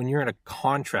 When you're in a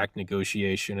contract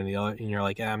negotiation and you're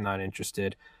like, I'm not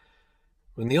interested.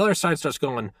 When the other side starts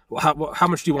going, well, how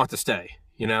much do you want to stay?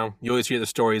 You always hear the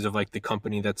stories of like the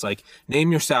company that's like,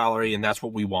 name your salary and that's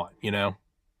what we want.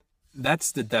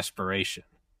 That's the desperation.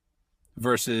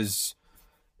 Versus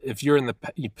if you're in the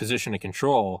position of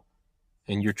control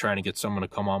and you're trying to get someone to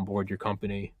come on board your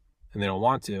company and they don't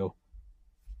want to,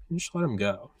 you just let them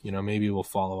go. Maybe we'll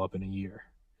follow up in a year.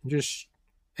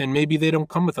 And maybe they don't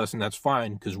come with us and that's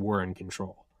fine because we're in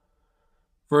control.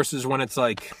 Versus when it's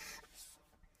like,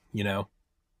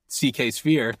 CK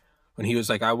Sphere, when he was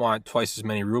like, I want twice as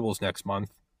many rubles next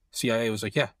month, CIA was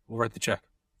like, yeah, we'll write the check.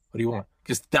 What do you want?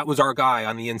 Because that was our guy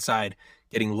on the inside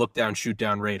getting look down, shoot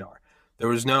down radar. There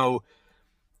was no...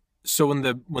 So when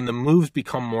the moves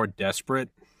become more desperate,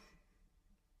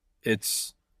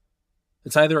 it's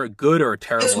either a good or a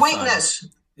terrible. It's weakness.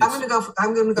 I'm going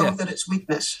to go with that. It's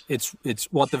weakness. It's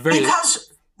well, at the very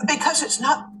because it's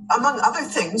not, among other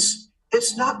things,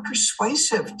 it's not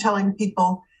persuasive telling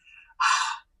people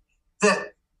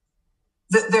that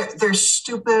they're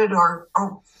stupid or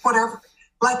whatever.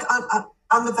 Like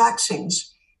on the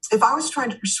vaccines, if I was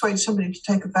trying to persuade somebody to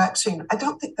take a vaccine, I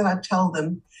don't think that I'd tell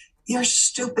them, you're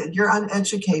stupid, you're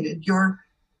uneducated,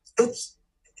 it's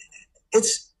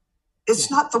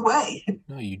not the way.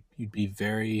 No, you'd be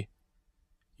very,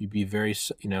 the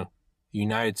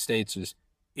United States is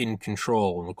in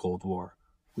control in the Cold War.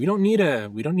 We don't need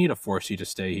to force you to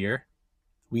stay here.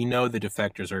 We know the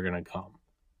defectors are going to come.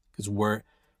 Because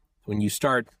when you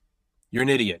start, you're an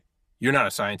idiot. You're not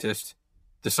a scientist.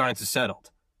 The science is settled.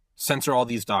 Censor all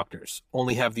these doctors.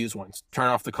 Only have these ones. Turn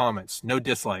off the comments. No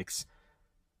dislikes.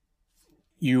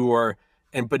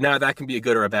 But now that can be a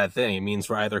good or a bad thing. It means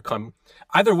either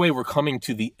way, we're coming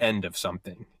to the end of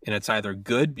something. And it's either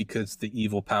good because the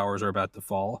evil powers are about to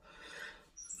fall,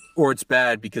 or it's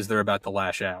bad because they're about to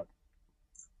lash out.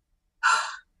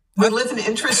 We live in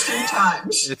interesting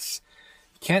times.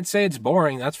 Can't say it's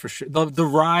boring, that's for sure. The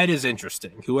ride is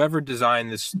interesting. Whoever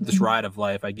designed this ride of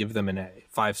life, I give them an A,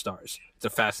 5 stars. It's a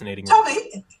fascinating ride.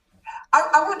 Toby,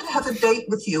 I want to have a date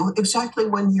with you exactly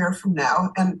 1 year from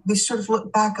now, and we sort of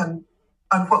look back on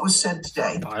what was said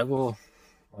today. I will.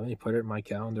 Let me put it in my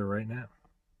calendar right now.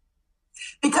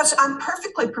 Because I'm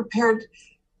perfectly prepared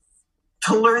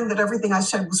to learn that everything I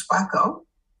said was wacko.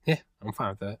 Yeah, I'm fine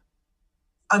with that.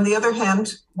 On the other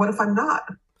hand, what if I'm not?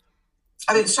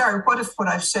 What if what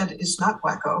I've said is not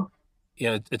wacko?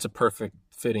 Yeah, it's a perfect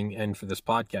fitting end for this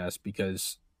podcast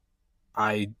because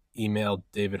I emailed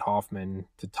David Hoffman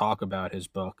to talk about his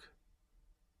book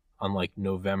on like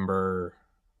November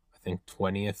think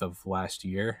 20th of last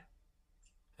year.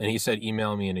 And he said,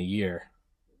 email me in a year.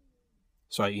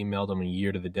 So I emailed him a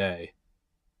year to the day.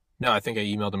 No, I think I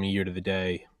emailed him a year to the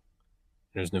day.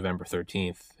 It was November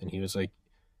 13th. And he was like,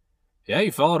 yeah,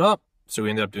 you followed up. So we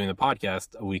ended up doing the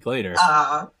podcast a week later.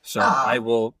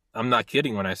 I'm not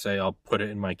kidding when I say I'll put it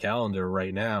in my calendar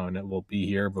right now, and it will be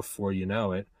here before you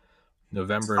know it.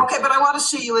 November. Okay, but I want to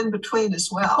see you in between as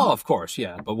well. Oh, of course,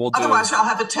 yeah. But otherwise I'll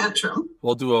have a tantrum.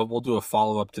 We'll do a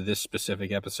follow-up to this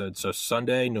specific episode. So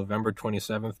Sunday, November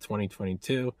 27th,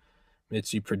 2022,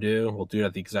 Mitzi, Perdue. We'll do it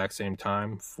at the exact same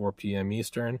time, 4 p.m.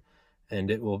 Eastern.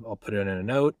 And I'll put it in a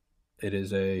note. It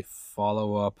is a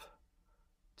follow-up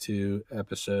to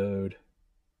episode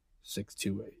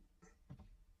 628.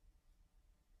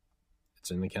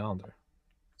 It's in the calendar.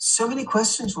 So many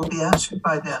questions will be answered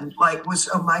by then. Like, was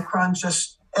Omicron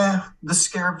just the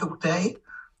scare of the day,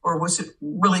 or was it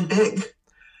really big?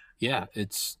 Yeah,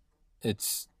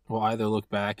 we'll either look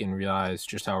back and realize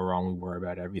just how wrong we were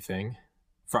about everything,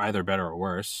 for either better or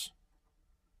worse,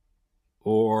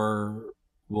 or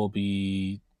we'll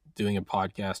be doing a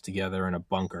podcast together in a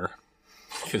bunker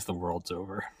because the world's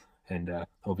over, and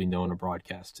there'll be no one to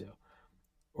broadcast to.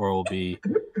 Or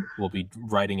we'll be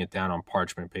writing it down on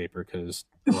parchment paper because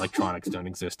electronics don't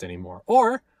exist anymore.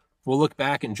 Or we'll look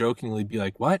back and jokingly be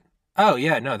like, "What? Oh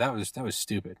yeah, no, that was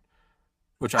stupid."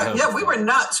 Which I hope. Yeah, we were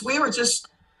nuts. We were just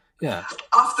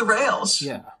off the rails.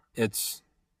 Yeah,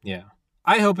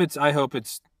 I hope it's,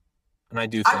 and I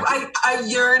do think I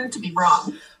yearn to be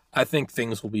wrong. I think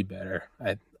things will be better.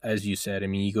 As you said, I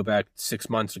mean, you go back 6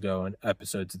 months ago in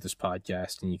episodes of this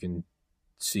podcast, and you can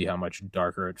see how much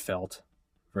darker it felt.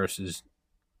 Versus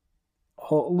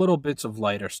little bits of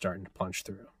light are starting to punch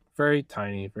through. Very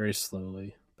tiny, very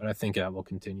slowly, but I think that will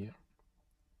continue.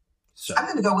 So I'm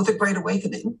going to go with a great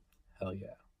awakening. Hell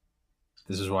yeah.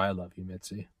 This is why I love you,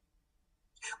 Mitzi.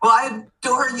 Well, I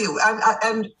adore you.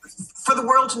 And for the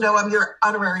world to know, I'm your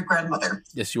honorary grandmother.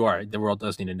 Yes, you are. The world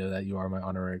does need to know that you are my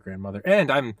honorary grandmother. And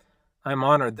I'm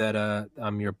honored that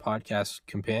I'm your podcast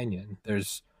companion.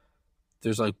 There's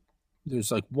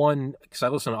one, because I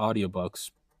listen to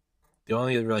audiobooks. The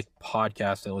only other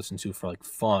podcast I listen to for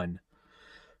fun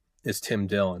is Tim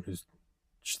Dillon, who's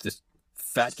just this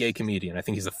fat gay comedian. I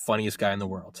think he's the funniest guy in the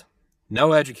world.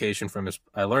 No education from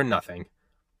I learned nothing.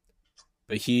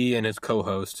 But he and his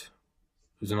co-host,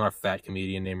 who's another fat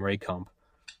comedian named Ray Kump,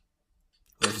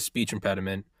 who has a speech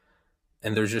impediment,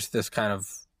 and there's just this kind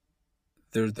of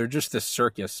they're just this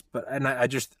circus.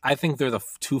 I think they're the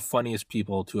two funniest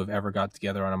people to have ever got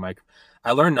together on a mic.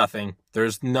 I learned nothing.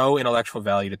 There's no intellectual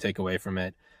value to take away from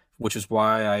it, which is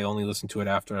why I only listen to it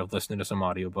after I've listened to some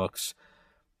audiobooks.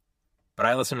 But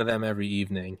I listen to them every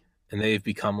evening, and they've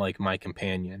become like my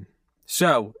companion.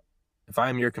 So, if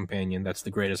I'm your companion, that's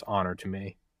the greatest honor to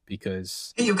me,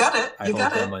 because you got it. I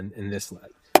hold them in this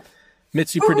light.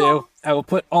 Mitzi Perdue, I will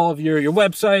put all of your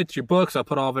websites, your books, I'll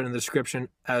put all of it in the description,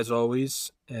 as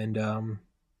always. And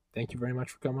thank you very much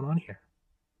for coming on here.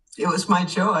 It was my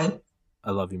joy.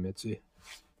 I love you, Mitzi.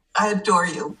 I adore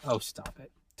you. Oh, stop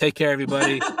it. Take care,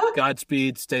 everybody.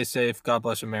 Godspeed. Stay safe. God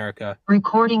bless America.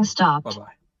 Recording stopped.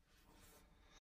 Bye-bye.